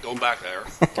 I hate going back there,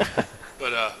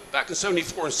 but back in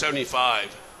 74 and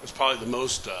 75 was probably the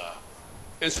most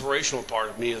inspirational part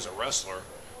of me as a wrestler,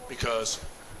 because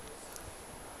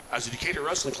as a Decatur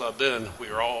Wrestling Club then, we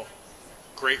were all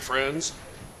great friends,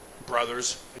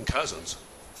 brothers, and cousins.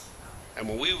 And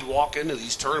when we would walk into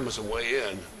these tournaments and weigh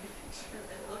in,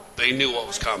 they knew what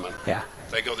was coming. Yeah.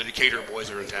 They go, the Decatur boys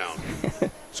are in town.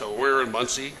 So we're in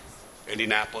Muncie,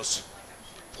 Indianapolis,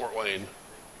 Fort Wayne.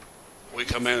 We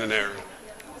come in and there.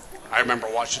 I remember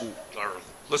watching or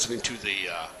listening to the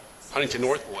Huntington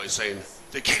North boys saying,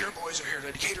 the Decatur boys are here,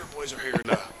 the Decatur boys are here.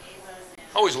 And I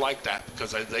always liked that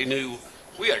because they knew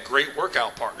we had great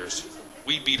workout partners.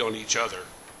 We beat on each other.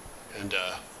 And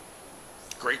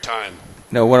great time.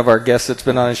 One of our guests that's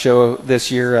been on the show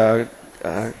this year,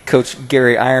 Coach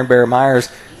Gary Iron Bear Myers,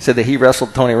 said that he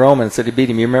wrestled Tony Roman and said he beat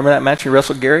him. You remember that match you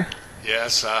wrestled Gary?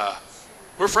 Yes.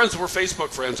 We're friends. We're Facebook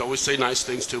friends. I always say nice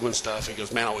things to him and stuff. He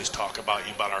goes, man, I always talk about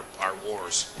you, about our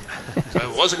wars.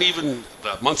 It wasn't even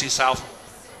the Muncie South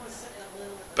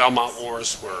Bellmont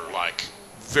wars were like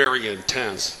very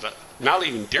intense. But not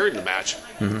even during the match.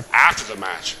 Mm-hmm. After the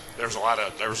match, there was a lot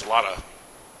of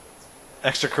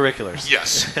extracurriculars.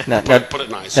 Yes. Put it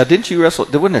nice. Now, didn't you wrestle?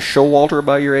 There wasn't a Showalter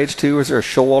about your age too? Was there a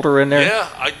Showalter in there? Yeah,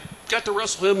 I got to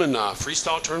wrestle him in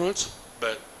freestyle tournaments,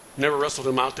 but never wrestled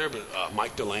him out there. But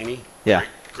Mike Delaney, yeah,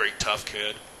 great tough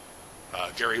kid.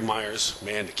 Gary Myers,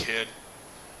 man, the kid.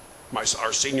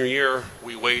 Our senior year,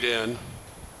 we weighed in.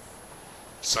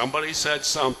 Somebody said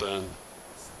something,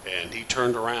 and he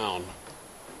turned around,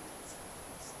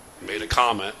 made a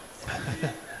comment.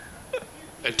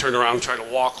 And turned around and tried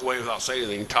to walk away without saying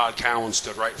anything. Todd Cowan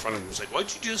stood right in front of him and said,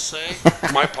 what'd you just say?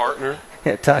 My partner.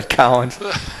 Yeah, Todd Cowan.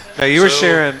 Now, you were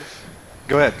sharing.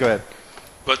 Go ahead.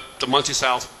 But the Muncie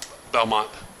South Bellmont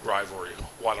rivalry,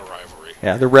 what a rivalry.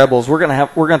 Yeah, the Rebels. We're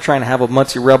gonna try and have a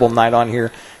Muncie Rebel night on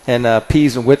here, and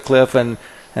Pease and Whitcliffe and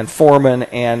Foreman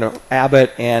and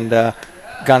Abbott and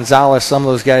Gonzalez, some of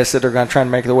those guys that are going to try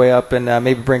and make their way up, and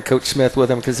maybe bring Coach Smith with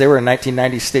them because they were a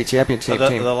 1990 state championship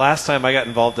team. The last time I got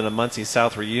involved in a Muncie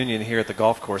South reunion here at the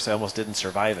golf course, I almost didn't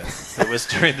survive it. It was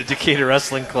during the Decatur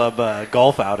Wrestling Club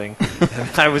golf outing,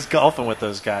 and I was golfing with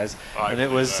those guys, and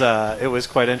it was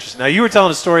quite interesting. Now, you were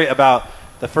telling a story about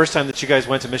the first time that you guys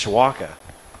went to Mishawaka.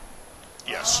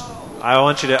 Yes. I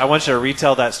want you to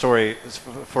retell that story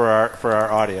for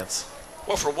our audience.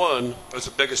 Well, for one, it was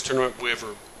the biggest tournament we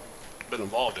ever been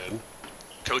involved in.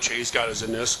 Coach Hayes got us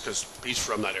in this because he's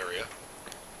from that area.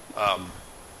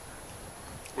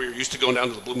 We were used to going down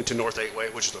to the Bloomington North 8-way,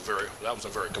 which was a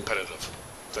very competitive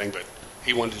thing, but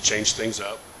he wanted to change things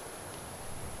up.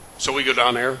 So we go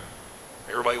down there.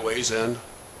 Everybody weighs in.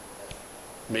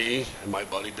 Me and my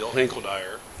buddy Bill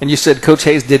Hinkledyer. And you said Coach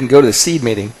Hayes didn't go to the seed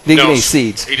meeting. Didn't get any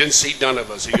seeds. He didn't seed none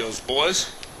of us. He goes,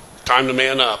 boys, time to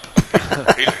man up.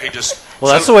 he just.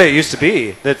 Well, that's the way it used to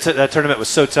be. That tournament was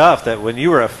so tough that when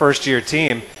you were a first-year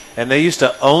team, and they used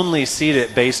to only seed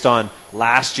it based on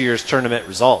last year's tournament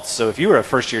results. So if you were a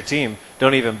first-year team,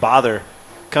 don't even bother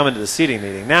coming to the seeding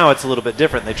meeting. Now it's a little bit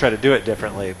different. They try to do it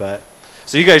differently. But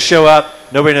so you guys show up.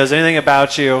 Nobody knows anything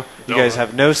about you. You guys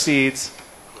have no seeds.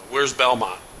 Where's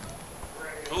Bellmont?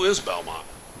 Who is Bellmont?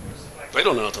 They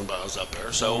don't know nothing about us up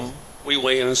there. So we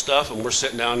weigh in and stuff, and we're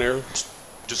sitting down there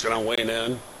just kind of weighing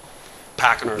in,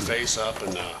 packing our face up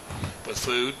and with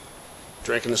food,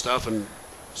 drinking and stuff, and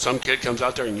some kid comes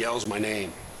out there and yells my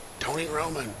name, Tony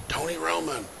Roman, Tony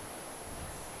Roman.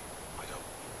 I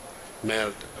go,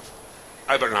 man,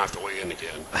 I better not have to weigh in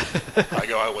again.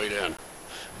 I weighed in.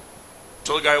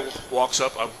 So the guy walks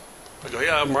up. I go,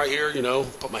 yeah, I'm right here,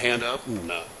 put my hand up, and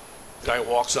the guy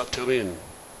walks up to me and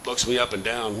looks me up and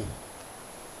down.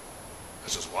 I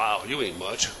says, wow, you ain't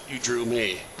much. You drew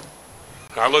me.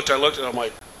 And I looked at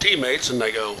my teammates, and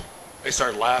they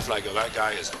started laughing. I go, that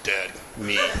guy is dead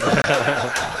meat. That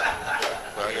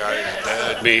guy is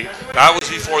dead meat. That was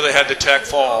before they had the tech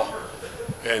fall.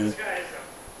 And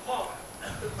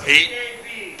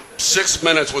 6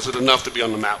 minutes wasn't enough to be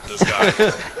on the map with this guy.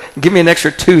 Give me an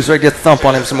extra 2 so I get thump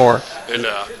on him some more. And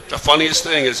the funniest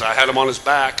thing is I had him on his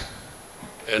back,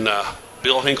 and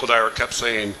Bill Hinkledyer kept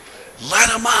saying, let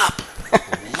him up.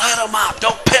 Let him up.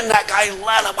 Don't pin that guy.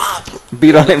 Let him up.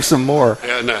 Beat on him some more.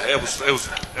 And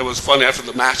it was funny after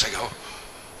the match. I go,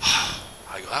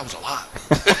 that was a lot.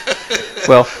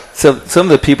 Well, so some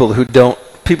of the people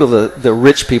the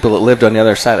rich people that lived on the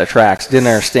other side of the tracks didn't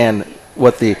understand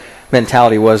what the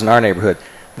mentality was in our neighborhood.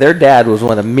 Their dad was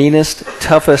one of the meanest,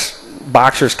 toughest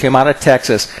boxers, came out of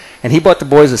Texas, and he bought the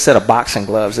boys a set of boxing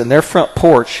gloves, and their front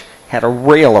porch had a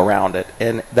rail around it,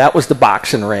 and that was the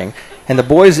boxing ring. And the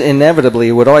boys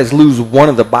inevitably would always lose one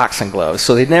of the boxing gloves,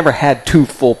 so they never had 2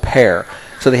 full pair.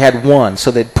 So they had one.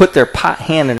 So they'd put their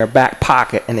hand in their back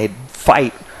pocket, and they'd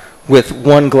fight with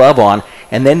one glove on.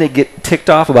 and then they get ticked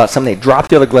off about something. They drop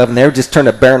the other glove, and they just turn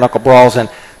to bare-knuckle brawls. And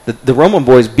the Roman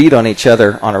boys beat on each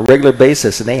other on a regular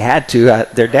basis, and they had to.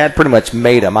 Their dad pretty much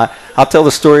made them. I'll tell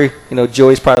the story.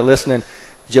 Joey's probably listening.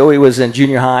 Joey was in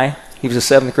junior high. He was a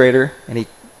 7th grader, and he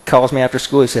calls me after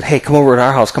school. He said, "Hey, come over to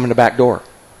our house. Come in the back door."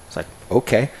 It's like,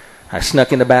 okay. I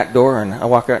snuck in the back door, and I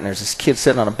walk out, and there's this kid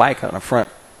sitting on a bike out in the front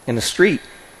in the street.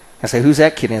 I say, "Who's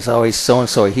that kid?" And he said, "Oh, he's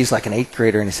so-and-so. He's like an 8th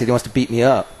grader." And he said, "He wants to beat me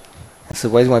up." I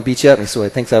said, "Why does he want to beat you up?" And he said, "Well,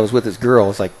 he thinks I was with his girl."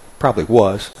 It's like, probably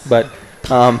was. But,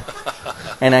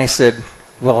 and I said,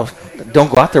 "Well,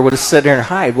 don't go out there. We'll just sit there and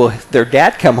hide." Well, their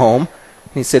dad come home,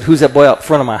 and he said, "Who's that boy out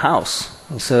front of my house?"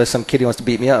 He said, "Some kid, he wants to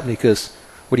beat me up." Because,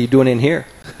 "What are you doing in here?"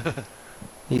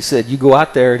 He said, "You go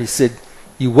out there." And he said,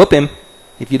 "You whoop him.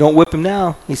 If you don't whip him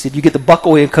now," he said, "you get the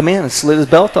buckle and come in," and slid his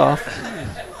belt off.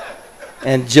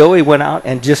 And Joey went out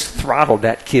and just throttled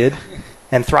that kid,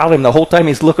 and throttled him the whole time.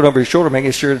 He's looking over his shoulder,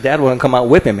 making sure Dad wouldn't come out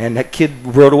and whip him. And that kid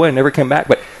rode away and never came back.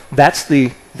 But that's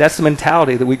the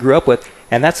mentality that we grew up with,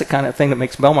 and that's the kind of thing that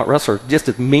makes Bellmont wrestlers just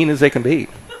as mean as they can be.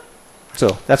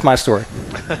 So that's my story.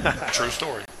 True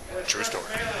story. True story.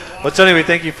 Well, Tony, we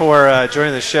thank you for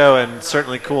joining the show, and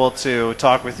certainly cool to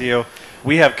talk with you.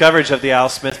 We have coverage of the Al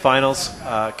Smith Finals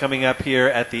coming up here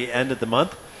at the end of the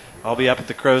month. I'll be up at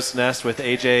the Crow's Nest with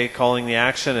AJ calling the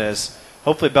action, as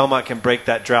hopefully Bellmont can break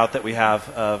that drought that we have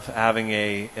of having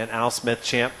an Al Smith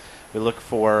champ. We look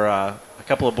for a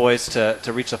couple of boys to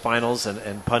reach the finals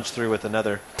and punch through with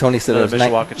another. Tony said it was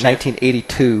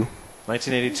 1982.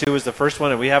 1982 was the first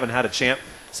one, and we haven't had a champ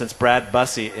since Brad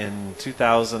Bussey in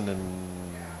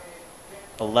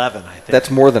 2011, I think. That's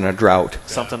more than a drought.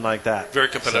 Something like that. Very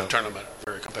competitive tournament.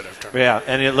 Very competitive tournament.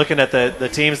 Yeah, and you're looking at the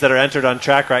teams that are entered on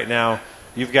track right now.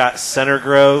 You've got Center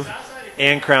Grove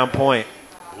and Crown Point,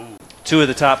 two of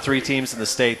the top 3 teams in the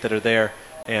state that are there,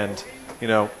 and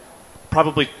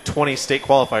probably 20 state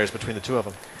qualifiers between the two of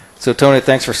them. So, Tony,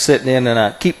 thanks for sitting in,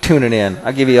 and keep tuning in.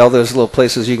 I'll give you all those little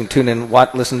places you can tune in,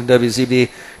 listen to WZB.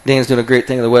 Dane's doing a great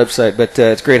thing on the website, but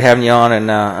it's great having you on,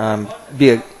 and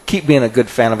keep being a good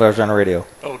fan of ours on the radio.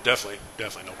 Oh, definitely.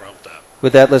 Definitely. No problem with that.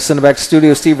 With that, let's send it back to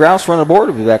studio. Steve Rouse, running the board.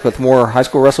 We'll be back with more High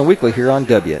School Wrestling Weekly here on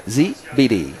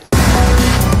WZBD.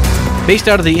 Based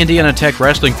out of the Indiana Tech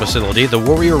Wrestling Facility, the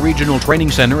Warrior Regional Training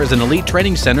Center is an elite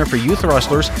training center for youth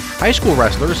wrestlers, high school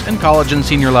wrestlers, and college and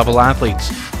senior level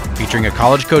athletes. Featuring a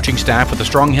college coaching staff with a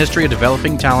strong history of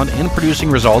developing talent and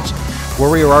producing results,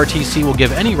 Warrior RTC will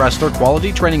give any wrestler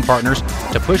quality training partners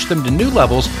to push them to new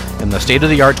levels in the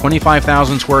state-of-the-art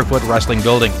 25,000 square foot wrestling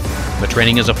building. The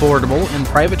training is affordable, and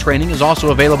private training is also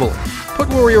available. Put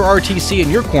Warrior RTC in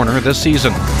your corner this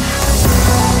season.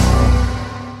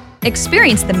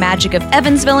 Experience the magic of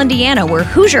Evansville, Indiana, where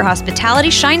Hoosier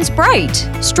hospitality shines bright.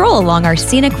 Stroll along our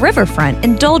scenic riverfront,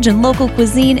 indulge in local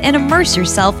cuisine, and immerse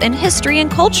yourself in history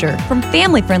and culture. From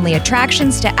family-friendly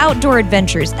attractions to outdoor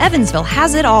adventures, Evansville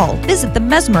has it all. Visit the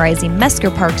mesmerizing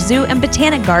Mesker Park Zoo and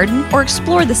Botanic Garden, or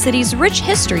explore the city's rich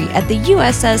history at the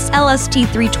USS LST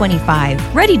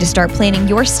 325. Ready to start planning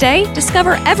your stay?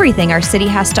 Discover everything our city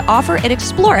has to offer at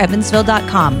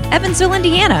exploreevansville.com. Evansville,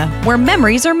 Indiana, where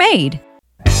memories are made.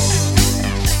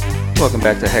 Welcome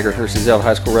back to Haggard Hersey-Zell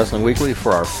High School Wrestling Weekly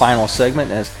for our final segment.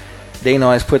 As Dane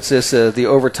always puts this, the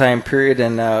overtime period,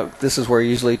 and this is where he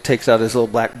usually takes out his little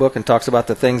black book and talks about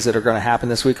the things that are going to happen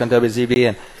this week on WZB.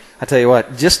 And I tell you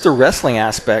what, just the wrestling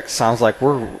aspect sounds like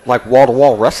we're like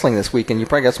wall-to-wall wrestling this week, and you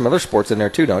probably got some other sports in there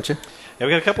too, don't you? Yeah,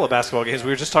 we got a couple of basketball games. We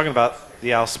were just talking about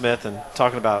the Al Smith and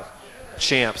talking about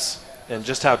champs and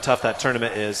just how tough that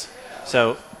tournament is.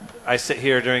 So I sit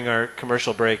here during our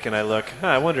commercial break and I look,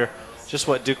 I wonder just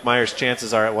what Duke Meyer's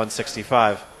chances are at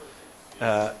 165.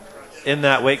 In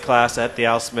that weight class at the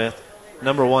Al Smith,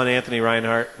 number 1, Anthony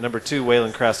Reinhardt, number 2,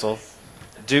 Waylon Kressel,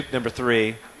 Duke number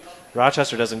 3.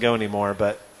 Rochester doesn't go anymore,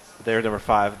 but they're number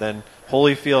 5. Then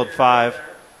Holyfield 5,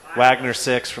 Wagner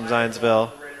 6 from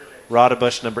Zionsville,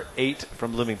 Rodebush number 8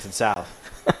 from Bloomington South.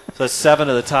 So 6 of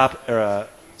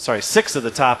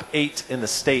the top 8 in the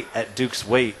state at Duke's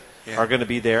weight are going to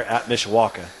be there at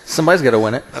Mishawaka. Somebody's got to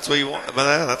win it. That's what you want.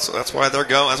 But that's why they're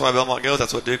going. That's why Bellmont goes.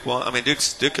 That's what Duke wants. I mean,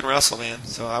 Duke can wrestle, man.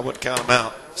 So I wouldn't count them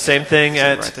out. Same thing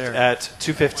at right there. At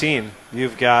 215.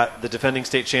 You've got the defending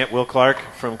state champ Will Clark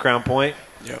from Crown Point.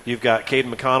 Yep. You've got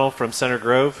Caden McConnell from Center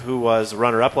Grove, who was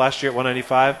runner-up last year at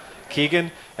 195.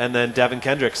 Keegan, and then Devin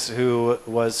Kendricks, who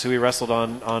he wrestled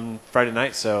on Friday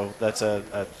night. So that's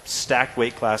a stacked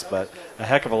weight class, but a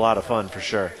heck of a lot of fun for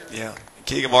sure. Yeah,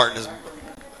 Keegan Martin is.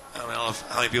 I don't know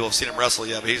how many people have seen him wrestle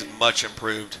yet, but he's much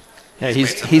improved. Yeah,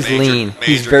 he's lean.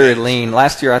 He's very lean.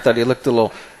 Last year I thought he looked a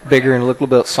little bigger and looked a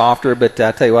little bit softer, but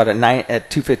I tell you what, at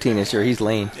 215 this year, he's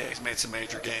lean. Yeah, he's made some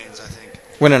major gains, I think.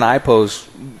 winning IPOs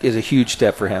is a huge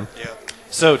step for him. Yeah.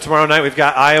 So tomorrow night we've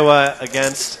got Iowa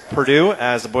against Purdue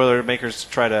as the Boilermakers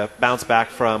try to bounce back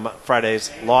from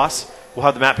Friday's loss. We'll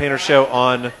have the Matt Painter Show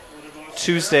on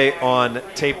Tuesday on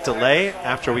tape delay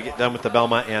after we get done with the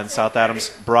Bellmont and South Adams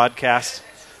broadcast.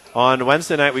 On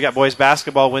Wednesday night we got boys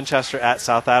basketball, Winchester at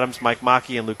South Adams, Mike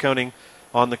Mackey and Luke Koenig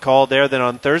on the call there. Then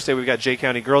on Thursday we've got Jay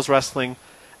County girls wrestling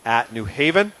at New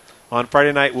Haven. On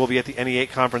Friday night we'll be at the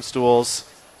NE8 conference duels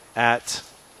at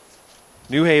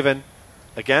New Haven.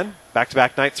 Again,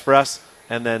 back-to-back nights for us.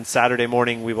 And then Saturday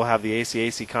morning we will have the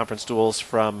ACAC conference duels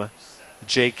from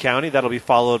Jay County. That'll be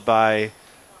followed by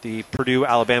the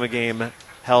Purdue-Alabama game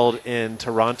held in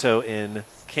Toronto in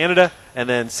Canada. And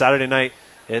then Saturday night,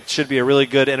 it should be a really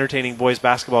good, entertaining boys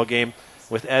basketball game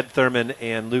with Ed Thurman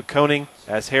and Luke Koenig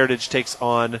as Heritage takes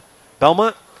on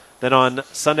Bellmont. Then on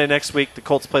Sunday next week, the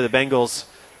Colts play the Bengals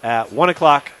at 1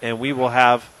 o'clock, and we will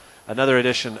have another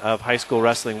edition of High School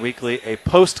Wrestling Weekly, a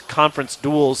post-conference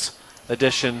duels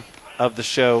edition of the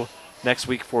show next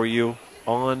week for you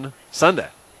on Sunday.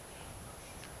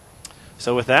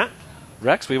 So with that,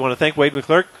 Rex, we want to thank Wade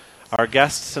McClurg, our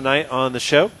guest tonight on the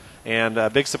show, and a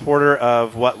big supporter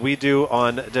of what we do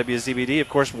on WZBD. Of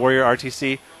course, Warrior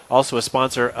RTC, also a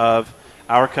sponsor of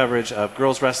our coverage of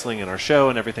girls wrestling and our show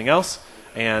and everything else,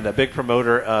 and a big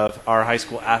promoter of our high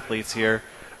school athletes here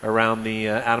around the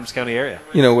Adams County area.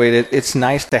 You know, Wade, it's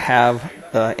nice to have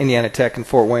Indiana Tech and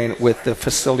Fort Wayne with the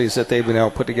facilities that they've been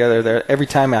able to put together there. Every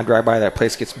time I drive by, that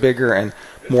place gets bigger and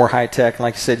more high-tech. And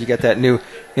like you said, you got that new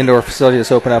indoor facility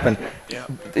that's open up. And,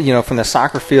 you know, from the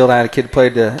soccer field, I had a kid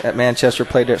played at Manchester,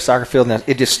 played at soccer field, and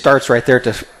it just starts right there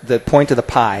to the point of the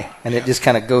pie, and it just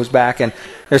kind of goes back. And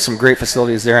there's some great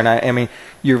facilities there. And, I mean,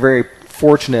 you're very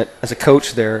fortunate as a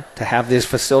coach there to have these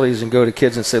facilities and go to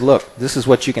kids and say, look, this is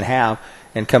what you can have,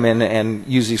 and come in and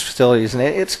use these facilities. And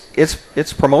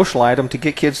it's a promotional item to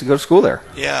get kids to go to school there.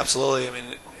 Yeah, absolutely. I mean,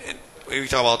 we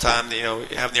talk all the time, you know,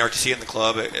 having the RTC in the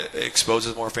club, it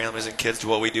exposes more families and kids to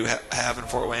what we do have in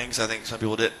Fort Wayne, 'cause I think some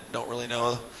people don't really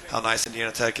know how nice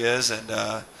Indiana Tech is, and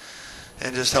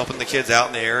just helping the kids out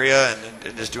in the area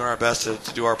and just doing our best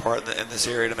to do our part in this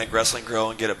area to make wrestling grow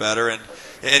and get it better. And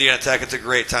Indiana Tech, it's a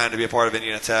great time to be a part of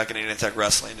Indiana Tech and Indiana Tech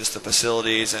wrestling, just the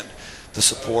facilities and the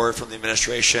support from the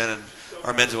administration, and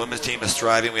our men's and women's team is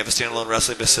thriving. We have a standalone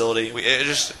wrestling facility. It's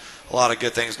just a lot of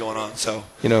good things going on. So,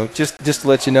 you know, just to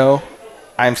let you know,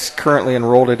 I'm currently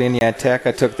enrolled at Indiana Tech.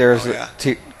 I took theirs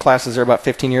classes there about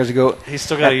 15 years ago. He's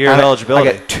still got a year of eligibility.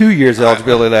 I got 2 years of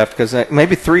eligibility left, because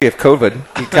maybe 3 if COVID.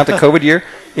 You count the COVID year?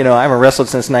 You know, I haven't wrestled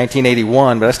since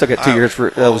 1981, but I still got 2 years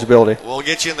for eligibility. We'll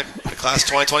get you in the class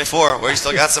 2024, where you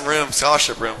still got some room,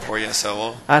 scholarship room for you.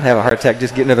 So I'd have a heart attack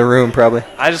just getting to the room, probably.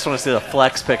 I just want to see the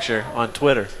flex picture on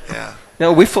Twitter. Yeah.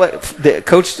 No, the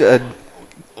coach,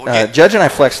 Judge and I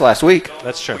flexed last week.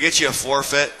 That's true. We'll get you a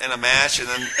forfeit and a match, and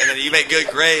then you make good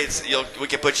grades. We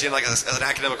can put you in like as an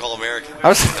academic All-American.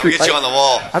 We'll get you on the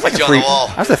wall. I was like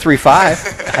I was a 3.5.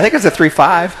 I think it was a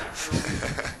 3.5.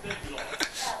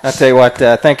 I'll tell you what,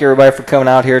 thank everybody for coming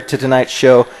out here to tonight's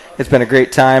show. It's been a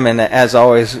great time, and as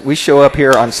always, we show up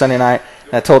here on Sunday night,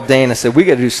 and I told Dane, I said, we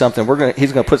got to do something.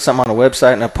 He's going to put something on the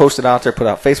website, and I'll post it out there, put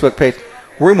out a Facebook page.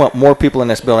 We want more people in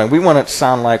this building. We want it to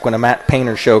sound like when a Matt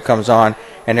Painter show comes on,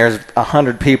 and there's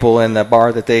 100 people in the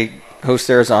bar that they host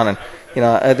theirs on. And, you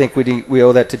know, I think we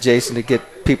owe that to Jason to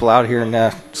get people out here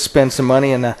and spend some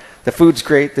money. And the food's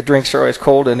great. The drinks are always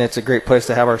cold, and it's a great place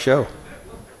to have our show.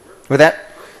 With that,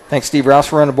 thanks, Steve Rouse,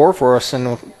 for running the board for us. And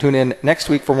we'll tune in next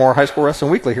week for more High School Wrestling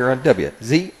Weekly here on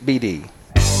WZBD.